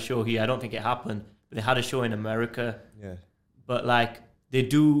looking to have a show here. I don't think it happened. But they had a show in America. Yeah. But like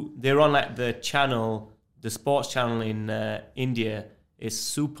they're on like the channel, the sports channel in India is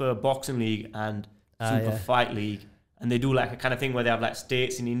Super Boxing League and Super Fight League. And they do like a kind of thing where they have like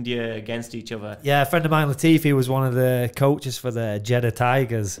states in India against each other. Yeah, a friend of mine, Latifi, was one of the coaches for the Jeddah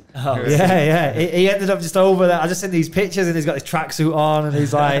Tigers. Oh, yeah. He ended up just over there. I just seen these pictures and he's got his tracksuit on and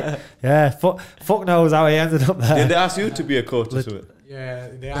he's like, yeah, fuck knows how he ended up there. Did they ask you to be a coach or something? yeah,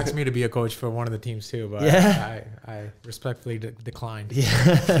 they asked me to be a coach for one of the teams too, but Yeah. I respectfully declined.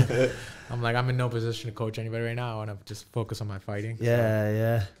 Yeah. I'm like, I'm in no position to coach anybody right now, and I'm just focused on my fighting.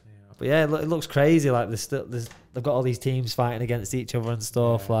 Yeah. But yeah, it looks crazy. Like they've got all these teams fighting against each other and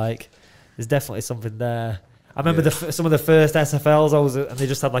stuff. Yeah. Like there's definitely something there. I remember some of the first SFLs and they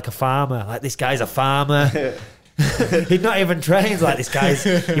just had like a farmer. Like this guy's a farmer. He'd not even trained. Like this guy's,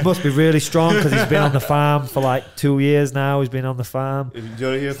 he must be really strong because he's been on the farm for like 2 years now. He's been on the farm. Do you want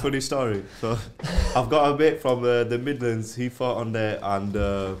to hear a funny story? So I've got a mate from the Midlands. He fought on there, and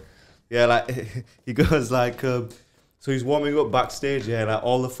like he goes like. So he's warming up backstage, like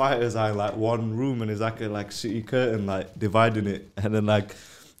all the fighters are in like one room, and there's like a like city curtain like dividing it, and then like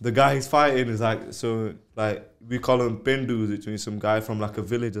the guy he's fighting is like, so like we call him Pindus, which means some guy from like a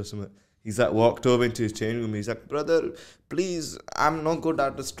village or something. He's like walked over into his changing room. He's like, brother, please, I'm not good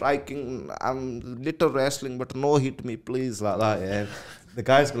at the striking. I'm little wrestling, but no hit me, please, like that. Yeah. The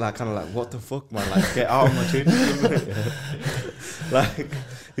guy's like kind of like, what the fuck, man? Like get out of my changing room.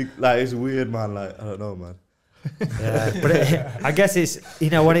 Like it's weird, man. Like I don't know, man. Yeah, but I guess it's,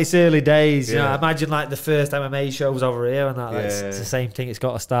 when it's early days, I imagine like the first MMA shows over here and that, it's the same thing. It's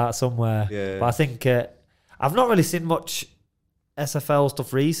got to start somewhere. Yeah. But I think I've not really seen much SFL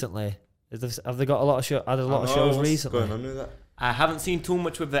stuff recently. Have they got a lot of shows recently? What's going on with that? I haven't seen too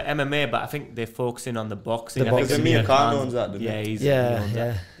much with the MMA, but I think they're focusing on the boxing. The I think boxing. Amir Khan owns that, doesn't yeah, he? he's Yeah, owns yeah.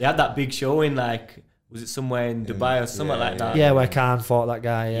 that. They had that big show in like, was it somewhere in Dubai or something like that? Yeah, where Khan fought that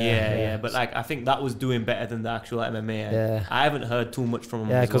guy. Yeah. But like, I think that was doing better than the actual MMA. Yeah. I haven't heard too much from him.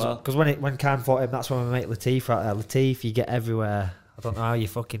 Yeah, as well. because when Khan fought him, that's when my mate Latif right there. Latif, you get everywhere. I don't know how you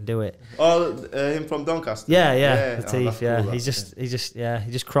fucking do it. Oh, him from Doncaster. Yeah, Oh, Latif. that's cool,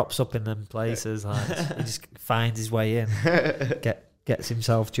 he just crops up in them places. Like he just finds his way in, gets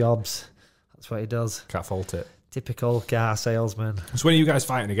himself jobs. That's what he does. Can't fault it. Typical car salesman. So when are you guys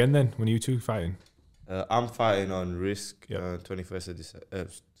fighting again then? When are you two fighting? I'm fighting on Risk, Yep. 21st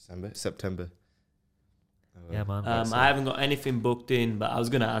of September. Yeah, man. I haven't got anything booked in, but I was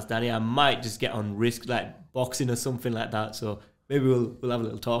gonna ask Danny. I might just get on Risk, like boxing or something like that. So maybe we'll have a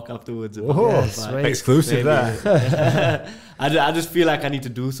little talk afterwards. Oh, sweet. exclusive there. I just feel like I need to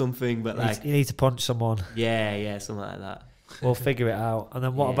do something, but like You need to punch someone. yeah, something like that. We'll figure it out. And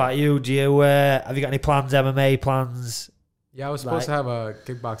then what Yeah. about you? Do you have you got any plans? MMA plans? Yeah, I was supposed to have a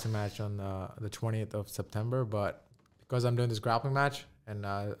kickboxing match on the 20th of September, but because I'm doing this grappling match and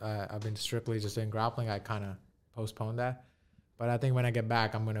I've been strictly just doing grappling, I kind of postponed that. But I think when I get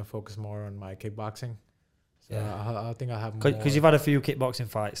back, I'm going to focus more on my kickboxing. So Yeah. I think I'll have more. Because you've had a few kickboxing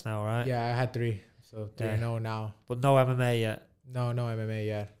fights now, right? Yeah, I had 3. So 3-0 now. But no MMA yet. No MMA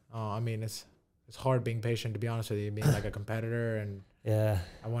yet. I mean, it's hard being patient, to be honest with you, being like a competitor, and Yeah.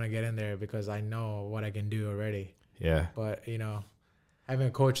 I want to get in there because I know what I can do already. Yeah. But, you know, having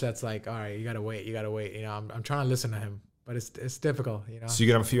a coach that's like, all right, you got to wait. You know, I'm trying to listen to him, but it's difficult, you know. So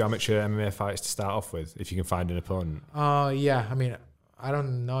you're going to have a few amateur MMA fights to start off with if you can find an opponent. Yeah, I mean, I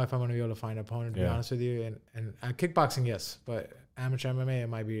don't know if I'm going to be able to find an opponent, to be Yeah. honest with you. And kickboxing, yes, but amateur MMA, it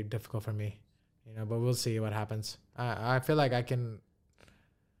might be difficult for me, you know, but we'll see what happens. I feel like I can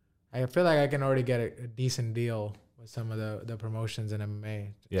already get a decent deal with some of the promotions in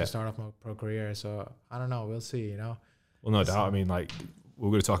MMA Yeah. to start off my pro career. So I don't know. We'll see, you know. Well, no doubt. I mean, like, we're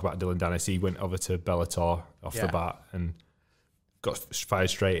going to talk about Dylan Dennis. He went over to Bellator off the Yeah. bat and got fired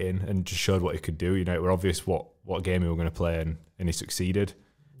straight in and just showed what he could do. You know, it were obvious what game he were going to play, and he succeeded.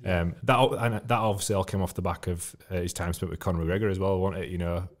 That obviously all came off the back of his time spent with Conor McGregor as well, wasn't it? You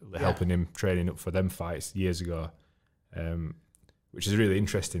know, helping him training up for them fights years ago, which is really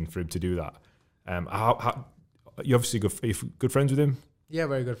interesting for him to do that. How you obviously good friends with him? Yeah,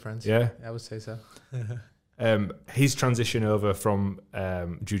 very good friends. Yeah. I would say so. His transition over from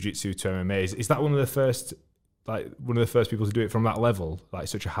jiu-jitsu to MMA, is that one of the first people to do it from that level, like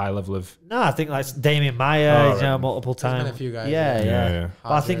such a high level of? No, I think like Damien Maia, right. multiple There's times. been a few guys. Yeah.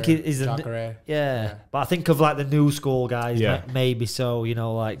 But I think he's Jacare, yeah. But I think of like the new school guys, Yeah. maybe so. You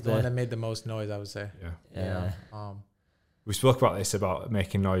know, like the one that made the most noise, I would say. yeah. We spoke about this, about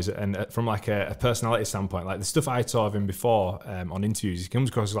making noise, and from like a personality standpoint, like the stuff I saw of him before on interviews, he comes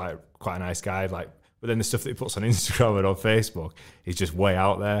across like quite a nice guy, like. But then the stuff that he puts on Instagram and on Facebook, he's just way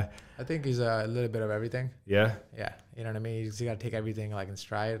out there. I think he's a little bit of everything. Yeah. Yeah, you know what I mean. You got to take everything like in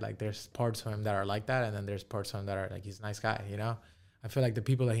stride. Like there's parts of him that are like that, and then there's parts of him that are like he's a nice guy. You know, I feel like the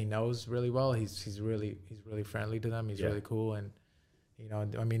people that he knows really well, he's really friendly to them. He's really cool, and you know,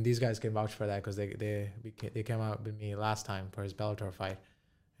 I mean, these guys can vouch for that because they came out with me last time for his Bellator fight.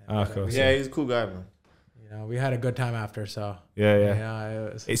 And, Of course. Yeah, he's a cool guy, man. You know, we had a good time after, so Yeah. you know,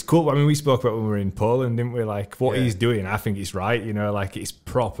 it was, It's cool. I mean, we spoke about when we were in Poland, didn't we? Like what Yeah. he's doing, I think it's right. You know, like it's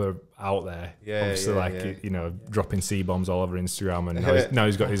proper out there. Yeah, Obviously, yeah, like yeah. you know, dropping C-bombs all over Instagram, and now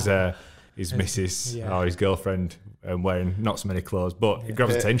he's got his missus Yeah. or his girlfriend wearing not so many clothes, but it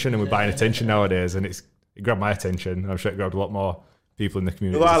grabs attention, and we're buying attention nowadays, and it grabbed my attention. I'm sure it grabbed a lot more people in the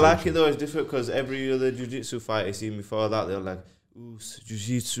community. Well, I like it though. It's different because every other jiu-jitsu fight I seen before that, they're like, ooh,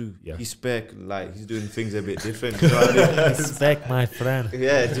 jiu-jitsu, Yeah. he's spec, like he's doing things a bit different. Do you know what I mean? Respect, my friend.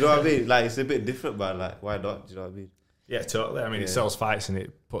 Yeah, do you know what I mean? Like it's a bit different, but like why not? Do you know what I mean? Yeah, totally. I mean, it Yeah. sells fights and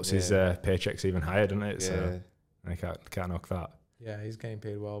it puts his paychecks even higher, doesn't it? Yeah. So I can't knock that. yeah, he's getting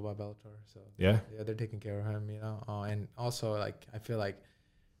paid well by Bellator, so Yeah. yeah, they're taking care of him, you know. And also, like, I feel like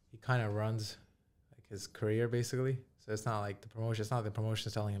he kind of runs like his career basically. So it's not like the promotion. It's not the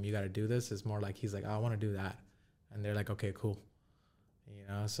promotion's telling him you got to do this. It's more like he's like, I want to do that, and they're like, okay, cool, you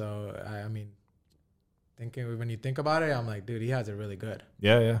know. So I mean, when you think about it, I'm like, dude, he has it really good.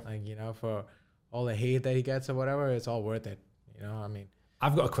 Yeah. Like, you know, for all the hate that he gets or whatever, it's all worth it. You know, I mean,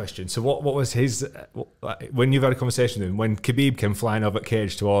 I've got a question. So what was his, like, when you've had a conversation with him, when Khabib came flying over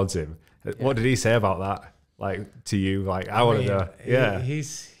cage towards him, what did he say about that? Like to you, like I want to know. Yeah.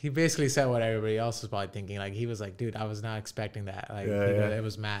 He basically said what everybody else was probably thinking. Like he was like, dude, I was not expecting that. Like it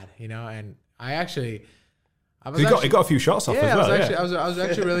was mad, you know. And I was He actually, got a few shots off as well. I was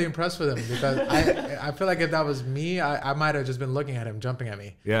actually really impressed with him because I feel like if that was me, I might have just been looking at him jumping at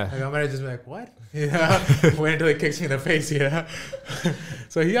me. Yeah. Like I might have just been like, what? You know, wait until he kicks me in the face. You know.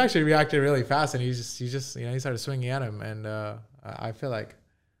 So he actually reacted really fast, and he just you know, he started swinging at him, and I feel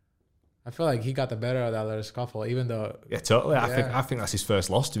like he got the better of that little scuffle, even though. Yeah, totally. Yeah. I think that's his first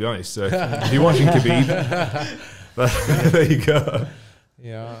loss, to be honest. So if you're watching Khabib, but there you go.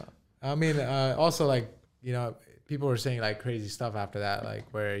 Yeah, I mean, also like, you know, people were saying like crazy stuff after that, like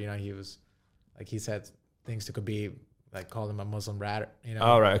where, you know, he was like, he said things to Khabib, like called him a Muslim rat, you know.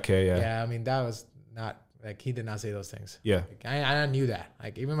 Oh, right. Okay. Yeah. Yeah, I mean, that was not like, he did not say those things. Yeah. Like, I knew that.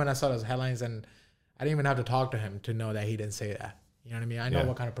 Like even when I saw those headlines, and I didn't even have to talk to him to know that he didn't say that. You know what I mean? I know Yeah.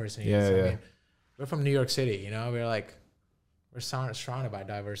 what kind of person he Yeah, is. I yeah. mean, we're from New York City, you know. We're surrounded by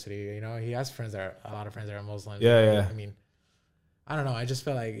diversity. You know, he has a lot of friends that are Muslims. Yeah, yeah. I mean, I don't know. I just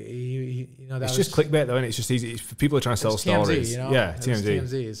feel like you know, that It's was just clickbait though, and it's just easy. It's for people who are trying to sell it's TMZ, stories. you know? Yeah, It was TMZ.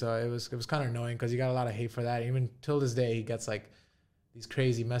 TMZ. So it was kind of annoying because he got a lot of hate for that. Even till this day, he gets like these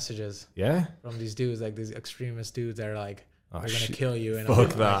crazy messages Yeah. from these dudes, like these extremist dudes that are like, Oh, "We're gonna shit. kill you." And Fuck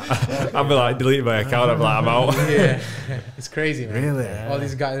that. I'll be like deleting my account. I'm like, I'm out. Yeah, it's crazy, man. Really? All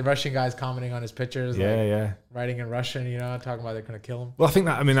these guys, Russian guys, commenting on his pictures, Yeah, like yeah. writing in Russian, you know, talking about they're gonna kill him. Well, I think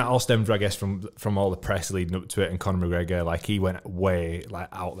that that all stemmed, I guess, from all the press leading up to it, and Conor McGregor, like he went way like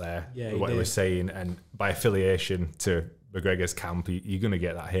out there Yeah, with he what he did. was saying, and by affiliation to McGregor's camp, you're gonna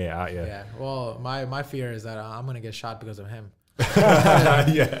get that hate, aren't you? Yeah. Well, my fear is that I'm gonna get shot because of him.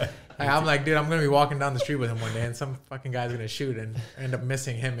 Yeah. Like, I'm like, dude, I'm gonna be walking down the street with him one day, and some fucking guy's gonna shoot and end up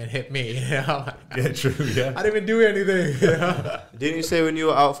missing him and hit me. You know? Yeah, true. Yeah. I didn't even do anything. You know? Didn't you say when you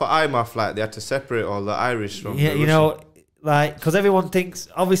were out for IMAF, like they had to separate all the Irish from Yeah, the you Russian? know, like, because everyone thinks,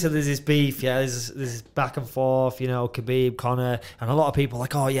 obviously there's this beef, yeah, there's this back and forth, you know, Khabib, Conor, and a lot of people are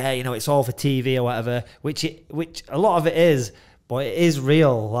like, oh yeah, you know, it's all for TV or whatever, which a lot of it is, but it is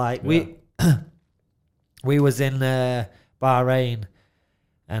real. Like we was in Bahrain,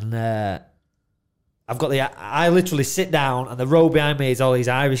 and I literally sit down, and the row behind me is all these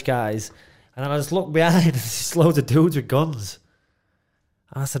Irish guys, and then I just look behind, and there's just loads of dudes with guns.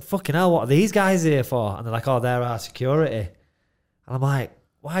 And I said, fucking hell, what are these guys here for? And they're like, oh, they're our security. And I'm like,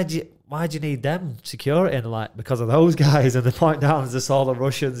 why'd you need them security? And they're like, because of those guys. And they point down, there's just all the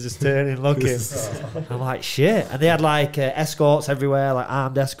Russians just turning, looking. I'm like, shit. And they had like escorts everywhere, like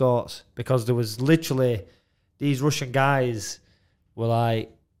armed escorts, because there was literally, these Russian guys were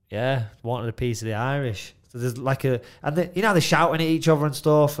like, yeah, wanted a piece of the Irish. So there's like you know, they're shouting at each other and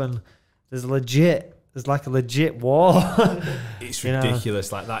stuff, and there's like a legit war. It's You know?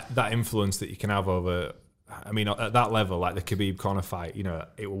 ridiculous, like that influence that you can have over. I mean, at that level, like the Khabib Conor fight, you know,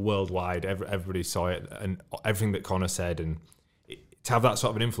 it was worldwide. Everybody saw it, and everything that Conor said, and to have that sort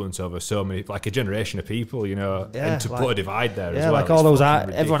of an influence over so many, like a generation of people, you know, Yeah, and to like- put a divide there as Yeah, well. like all it's those,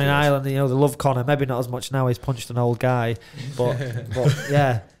 fucking everyone in ridiculous. Ireland, you know, they love Conor. Maybe not as much now. He's punched an old guy, but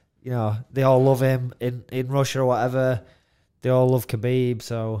yeah, you know, they all love him in Russia or whatever. They all love Khabib.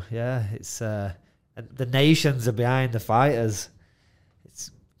 So yeah, it's the nations are behind the fighters. It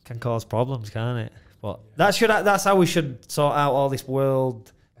can cause problems, can't it? But that's how we should sort out all this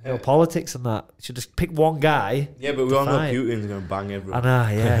world, you know, politics and that. We should just pick one guy. Yeah, but we to all know fight. Putin's gonna bang I everyone. know,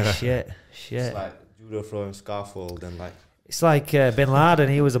 yeah, shit. It's like judo throwing scaffold and like. It's like Bin Laden.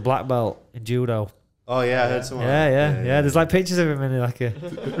 He was a black belt in judo. Oh yeah, I heard someone. Yeah. There's like pictures of him in like a.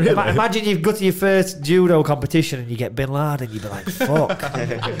 Imagine you go to your first judo competition and you get Bin Laden. You'd be like, fuck,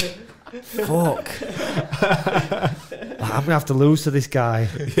 fuck. I'm gonna have to lose to this guy.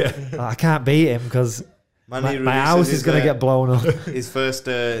 Yeah. I can't beat him because Man, my he house releases is gonna his, get blown up. His first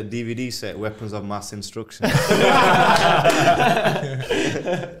DVD set, Weapons of Mass Instruction.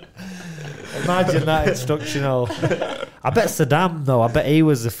 Imagine that instructional. I bet Saddam though. I bet he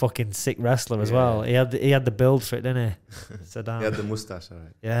was a fucking sick wrestler as well. He had the build for it, didn't he? Saddam. He had the mustache, alright.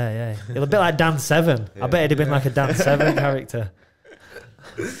 Yeah. It was a bit like Dan Seven. I bet it'd have been like a Dan Seven character.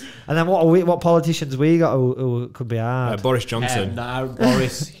 And then what politicians we got who could be hard? Boris Johnson. Nah,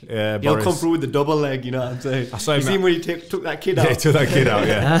 Boris. Yeah, He'll Boris. come through with the double leg, you know what I'm saying? I saw You him. seen when he took that kid Yeah, he out? took that kid out.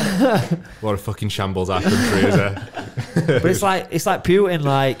 Yeah. What a fucking shambles our country is there. But it's like Putin.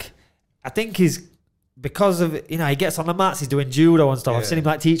 Like I think he's because of he gets on the mats. He's doing judo and stuff. I've seen him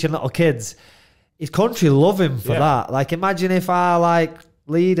like teaching little kids. His country love him for that. Like imagine if our like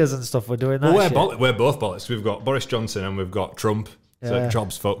leaders and stuff were doing that. Well, shit. we're both bollocks. We've got Boris Johnson and we've got Trump. So Yeah.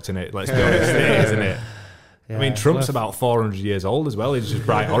 job's fucked in it. Let's be honest, it is, isn't it? Yeah. I mean, Trump's about 400 years old as well. He's just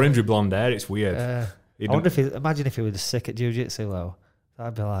bright orange with blonde hair. It's weird. I wonder if imagine if he was sick at jiu-jitsu though.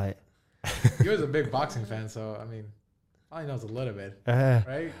 I'd be like, He was a big boxing fan, so I mean, all he knows a little bit,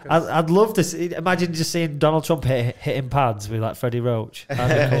 right? 'Cause I'd love to see. Imagine just seeing Donald Trump hitting pads with like Freddie Roach.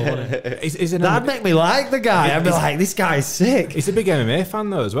 That'd be cool, wouldn't it? That'd make me like the guy. I'd be like, this guy's sick. He's a big MMA fan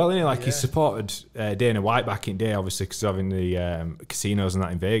though as well, isn't he? Like he supported Dana White back in the day, obviously because having the casinos and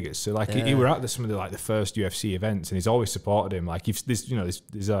that in Vegas. So like he were at some of the first UFC events, and he's always supported him. Like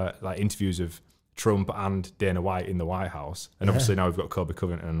there's like interviews of Trump and Dana White in the White House, and obviously now we've got Kobe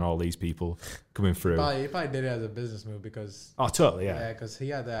Covington and all these people coming through. he probably did it as a business move because Oh, totally, yeah. because he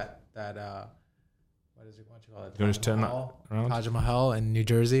had that what is it? What you call it? You wanna just turn that Mahal? around? Taj Mahal in New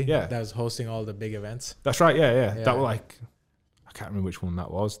Jersey. Yeah. that was hosting all the big events. That's right, yeah. Yeah. That was like, I can't remember which one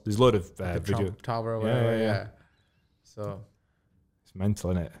that was. There's a load of The video. Trump Tower or Yeah, whatever. yeah. Yeah. So It's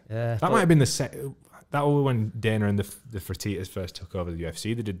mental, isn't it? Yeah, That might have been that was when Dana and the Fertittas first took over the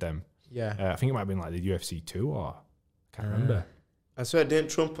UFC. They did them. yeah. I think it might have been like the UFC 2 or I can't remember. I swear, didn't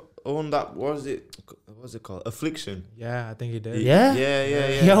Trump own that? What was it called? Affliction. Yeah, I think he did. Yeah?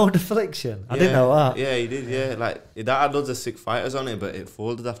 Yeah. He owned Affliction. I didn't know that. Yeah, he did. Yeah, like that had loads of sick fighters on it, but it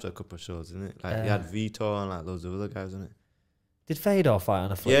folded after a couple of shows, didn't it? Like he had Vito and like loads of other guys on it. Did Fedor fight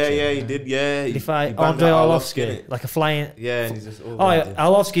on Affliction? Yeah, he did. Yeah, Did he fight banged Andrei out Arlovsky? Like a flying... Yeah, and he's just. Oh,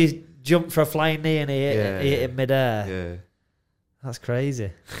 Arlovsky jumped for a flying knee and he hit it mid-air. Yeah. That's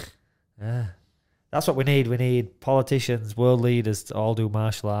crazy. Yeah. That's what we need. We need politicians, world leaders to all do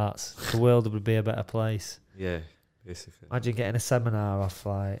martial arts. The world would be a better place. Yeah, basically. Imagine getting a seminar off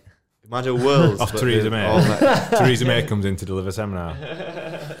like... Imagine worlds. Off Theresa May. Theresa May comes in to deliver a seminar.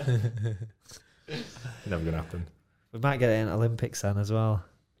 Never going to happen. We might get it in Olympics then as well.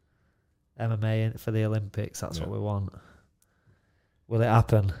 MMA for the Olympics. That's what we want. Will it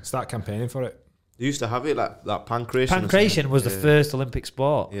happen? Start campaigning for it. They used to have it like that pancreation. Pancreation was the first Olympic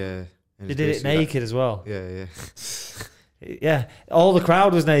sport. Yeah. They did it naked as well. Yeah. Yeah, all the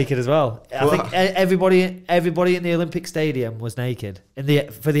crowd was naked as well. I think everybody in the Olympic Stadium was naked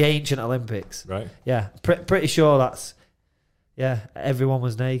for the ancient Olympics. Right. Yeah, pretty sure that's... Yeah, everyone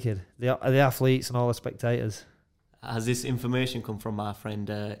was naked. The athletes and all the spectators. Has this information come from our friend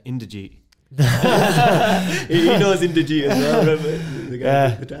Inderjeet? He knows Inderjeet as well, remember? The guy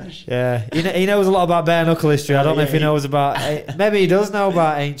with the dash. Yeah, he knows a lot about bare knuckle history. I don't know if he knows about... maybe he does know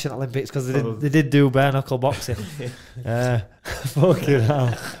about ancient Olympics because they did do bare knuckle boxing. Fucking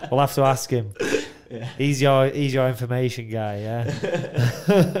hell. We'll have to ask him. Yeah. He's your information guy,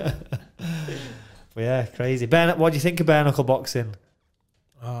 yeah. But yeah, crazy. What do you think of bare knuckle boxing?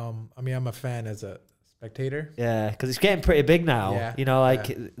 I mean, I'm a fan as a spectator. Yeah, because it's getting pretty big now. Yeah. You know, like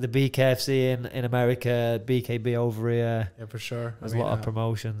the BKFC in America, BKB over here. Yeah, for sure. There's a lot of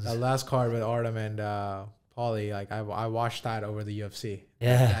promotions. That last card with Artem and Paulie, like I watched that over the UFC.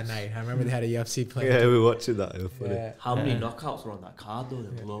 Yeah. That night, I remember they had a UFC play. Yeah, we were watching that. It was funny. Yeah. How many knockouts were on that card though?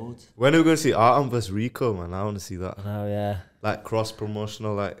 There were loads. When are we going to see Artem versus Rico, man? I want to see that. I know, yeah. Like cross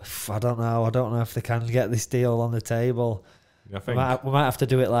promotional, like. I don't know if they can get this deal on the table. I We think. might have to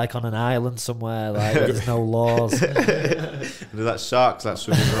do it like on an island somewhere, like where there's no laws. There's that sharks that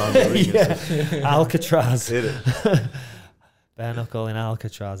swimming around the ring. Yeah. And stuff. Alcatraz. Did it? Bare knuckle in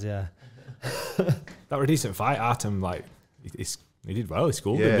Alcatraz, yeah. That was a decent fight. Artem, like, he did well. He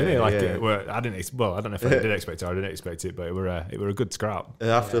schooled him, Yeah, didn't he? Like, yeah. I don't know if I did expect it or I didn't expect it, but it were a good scrap.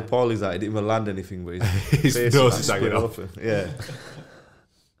 After Paulie's like, he didn't even land anything, but His face nose was is like hanging split off. open. Yeah.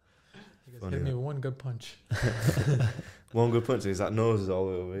 You guys hit me with one good punch. One good punch, and that nose is all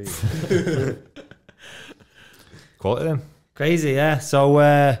the way over here. Quality then. Crazy, yeah.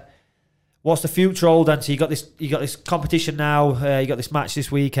 So what's the future hold then? So you got this competition now, you got this match this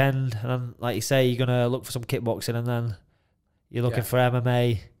weekend, and then, like you say, you're gonna look for some kickboxing, and then you're looking for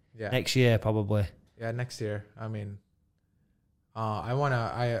MMA next year probably. Yeah, next year. I mean, I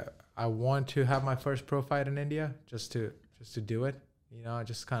want to have my first pro fight in India just to do it. You know,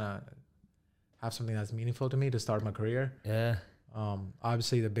 just kind of have something that's meaningful to me to start my career. Yeah.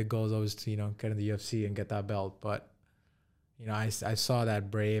 Obviously the big goal is always to, get in the UFC and get that belt. But, I saw that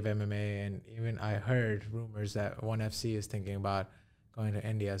Brave MMA, and even I heard rumors that ONE FC is thinking about going to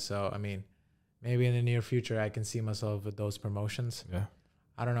India. So, I mean, maybe in the near future, I can see myself with those promotions. Yeah.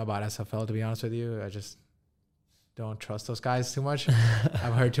 I don't know about SFL, to be honest with you. I just don't trust those guys too much.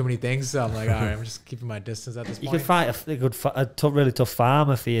 I've heard too many things, so I'm like, all right, I'm just keeping my distance at this point. You could fight a really tough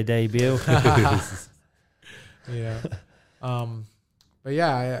farmer for your debut. Yeah. But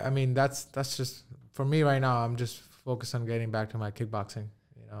yeah, I mean, that's just for me right now. I'm just focused on getting back to my kickboxing.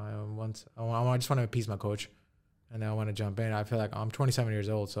 I just want to appease my coach, and then I want to jump in. I feel like I'm 27 years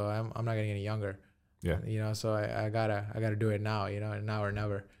old, so I'm not getting any younger. Yeah. So I gotta do it now. Now or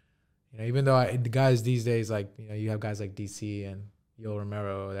never. Even though the guys these days, like, you have guys like DC and Yoel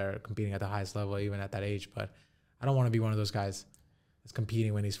Romero that are competing at the highest level, even at that age. But I don't want to be one of those guys that's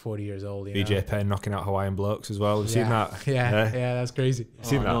competing when he's 40 years old. BJ Penn knocking out Hawaiian blokes as well. Have you seen that? Yeah, that's crazy. You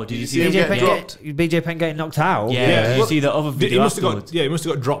seen that? No, did you see him him get dropped? BJ Penn getting knocked out? Yeah. Did you see the other video? He must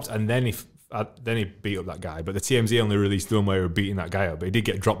have got dropped, and then he beat up that guy. But the TMZ only released the one where he was beating that guy up. But he did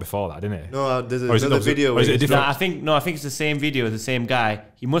get dropped before that, didn't he? No, there's Or is it- another was it- video. or is it where a different- I think it's the same video, the same guy.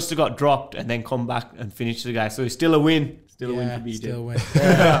 He must have got dropped and then come back and finished the guy. So it's still a win. Still a win for BJ. Still a win.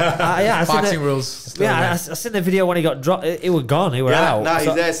 I seen Boxing the, rules. Still yeah, a I win. seen the video when he got dropped. It was gone. He was out. Nah, So-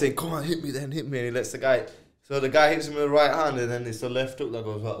 he's there saying, "Come on, hit me, then hit me," and he lets the guy. So the guy hits him with the right hand, and then it's the left hook that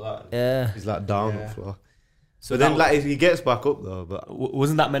goes like that. yeah. He's like down on Yeah. the floor. So But then, that- like, he gets back up though. But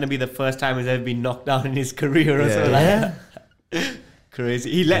wasn't that meant to be the first time he's ever been knocked down in his career or Yeah. something like Yeah. that? Crazy.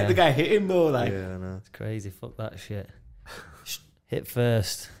 He let Yeah. the guy hit him though, like. yeah, I know. It's crazy. Fuck that shit. Hit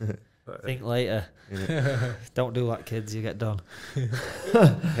first. Think later. Don't do that, kids. You get done.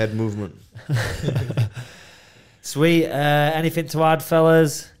 Head movement. Sweet. Anything to add,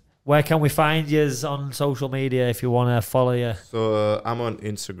 fellas? Where can we find you on social media if you want to follow you? So I'm on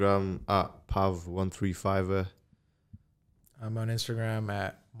Instagram at Pav135. I'm on Instagram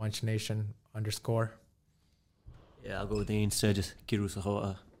at munchnation_. Yeah, I'll go with the Insta, just Kiru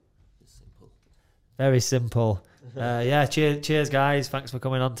Sahota. Simple. Very simple. Yeah, cheers, guys. Thanks for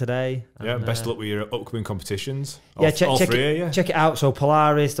coming on today. Yeah, And, best of luck with your upcoming competitions. Yeah, All check three, it. yeah. Check it out. So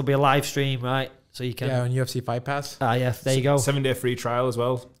Polaris, there'll be a live stream, right? So you can. Yeah, on UFC Fight Pass. Yeah, there you go. 7-day free trial as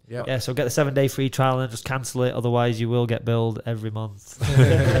well. Yep. Yeah, so get the 7-day free trial and just cancel it. Otherwise, you will get billed every month.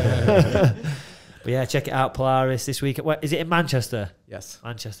 But yeah, check it out. Polaris this week. Is it in Manchester? Yes.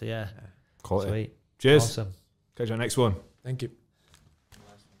 Manchester, yeah. Quality. Sweet. Cheers. Awesome. Catch you on the next one. Thank you.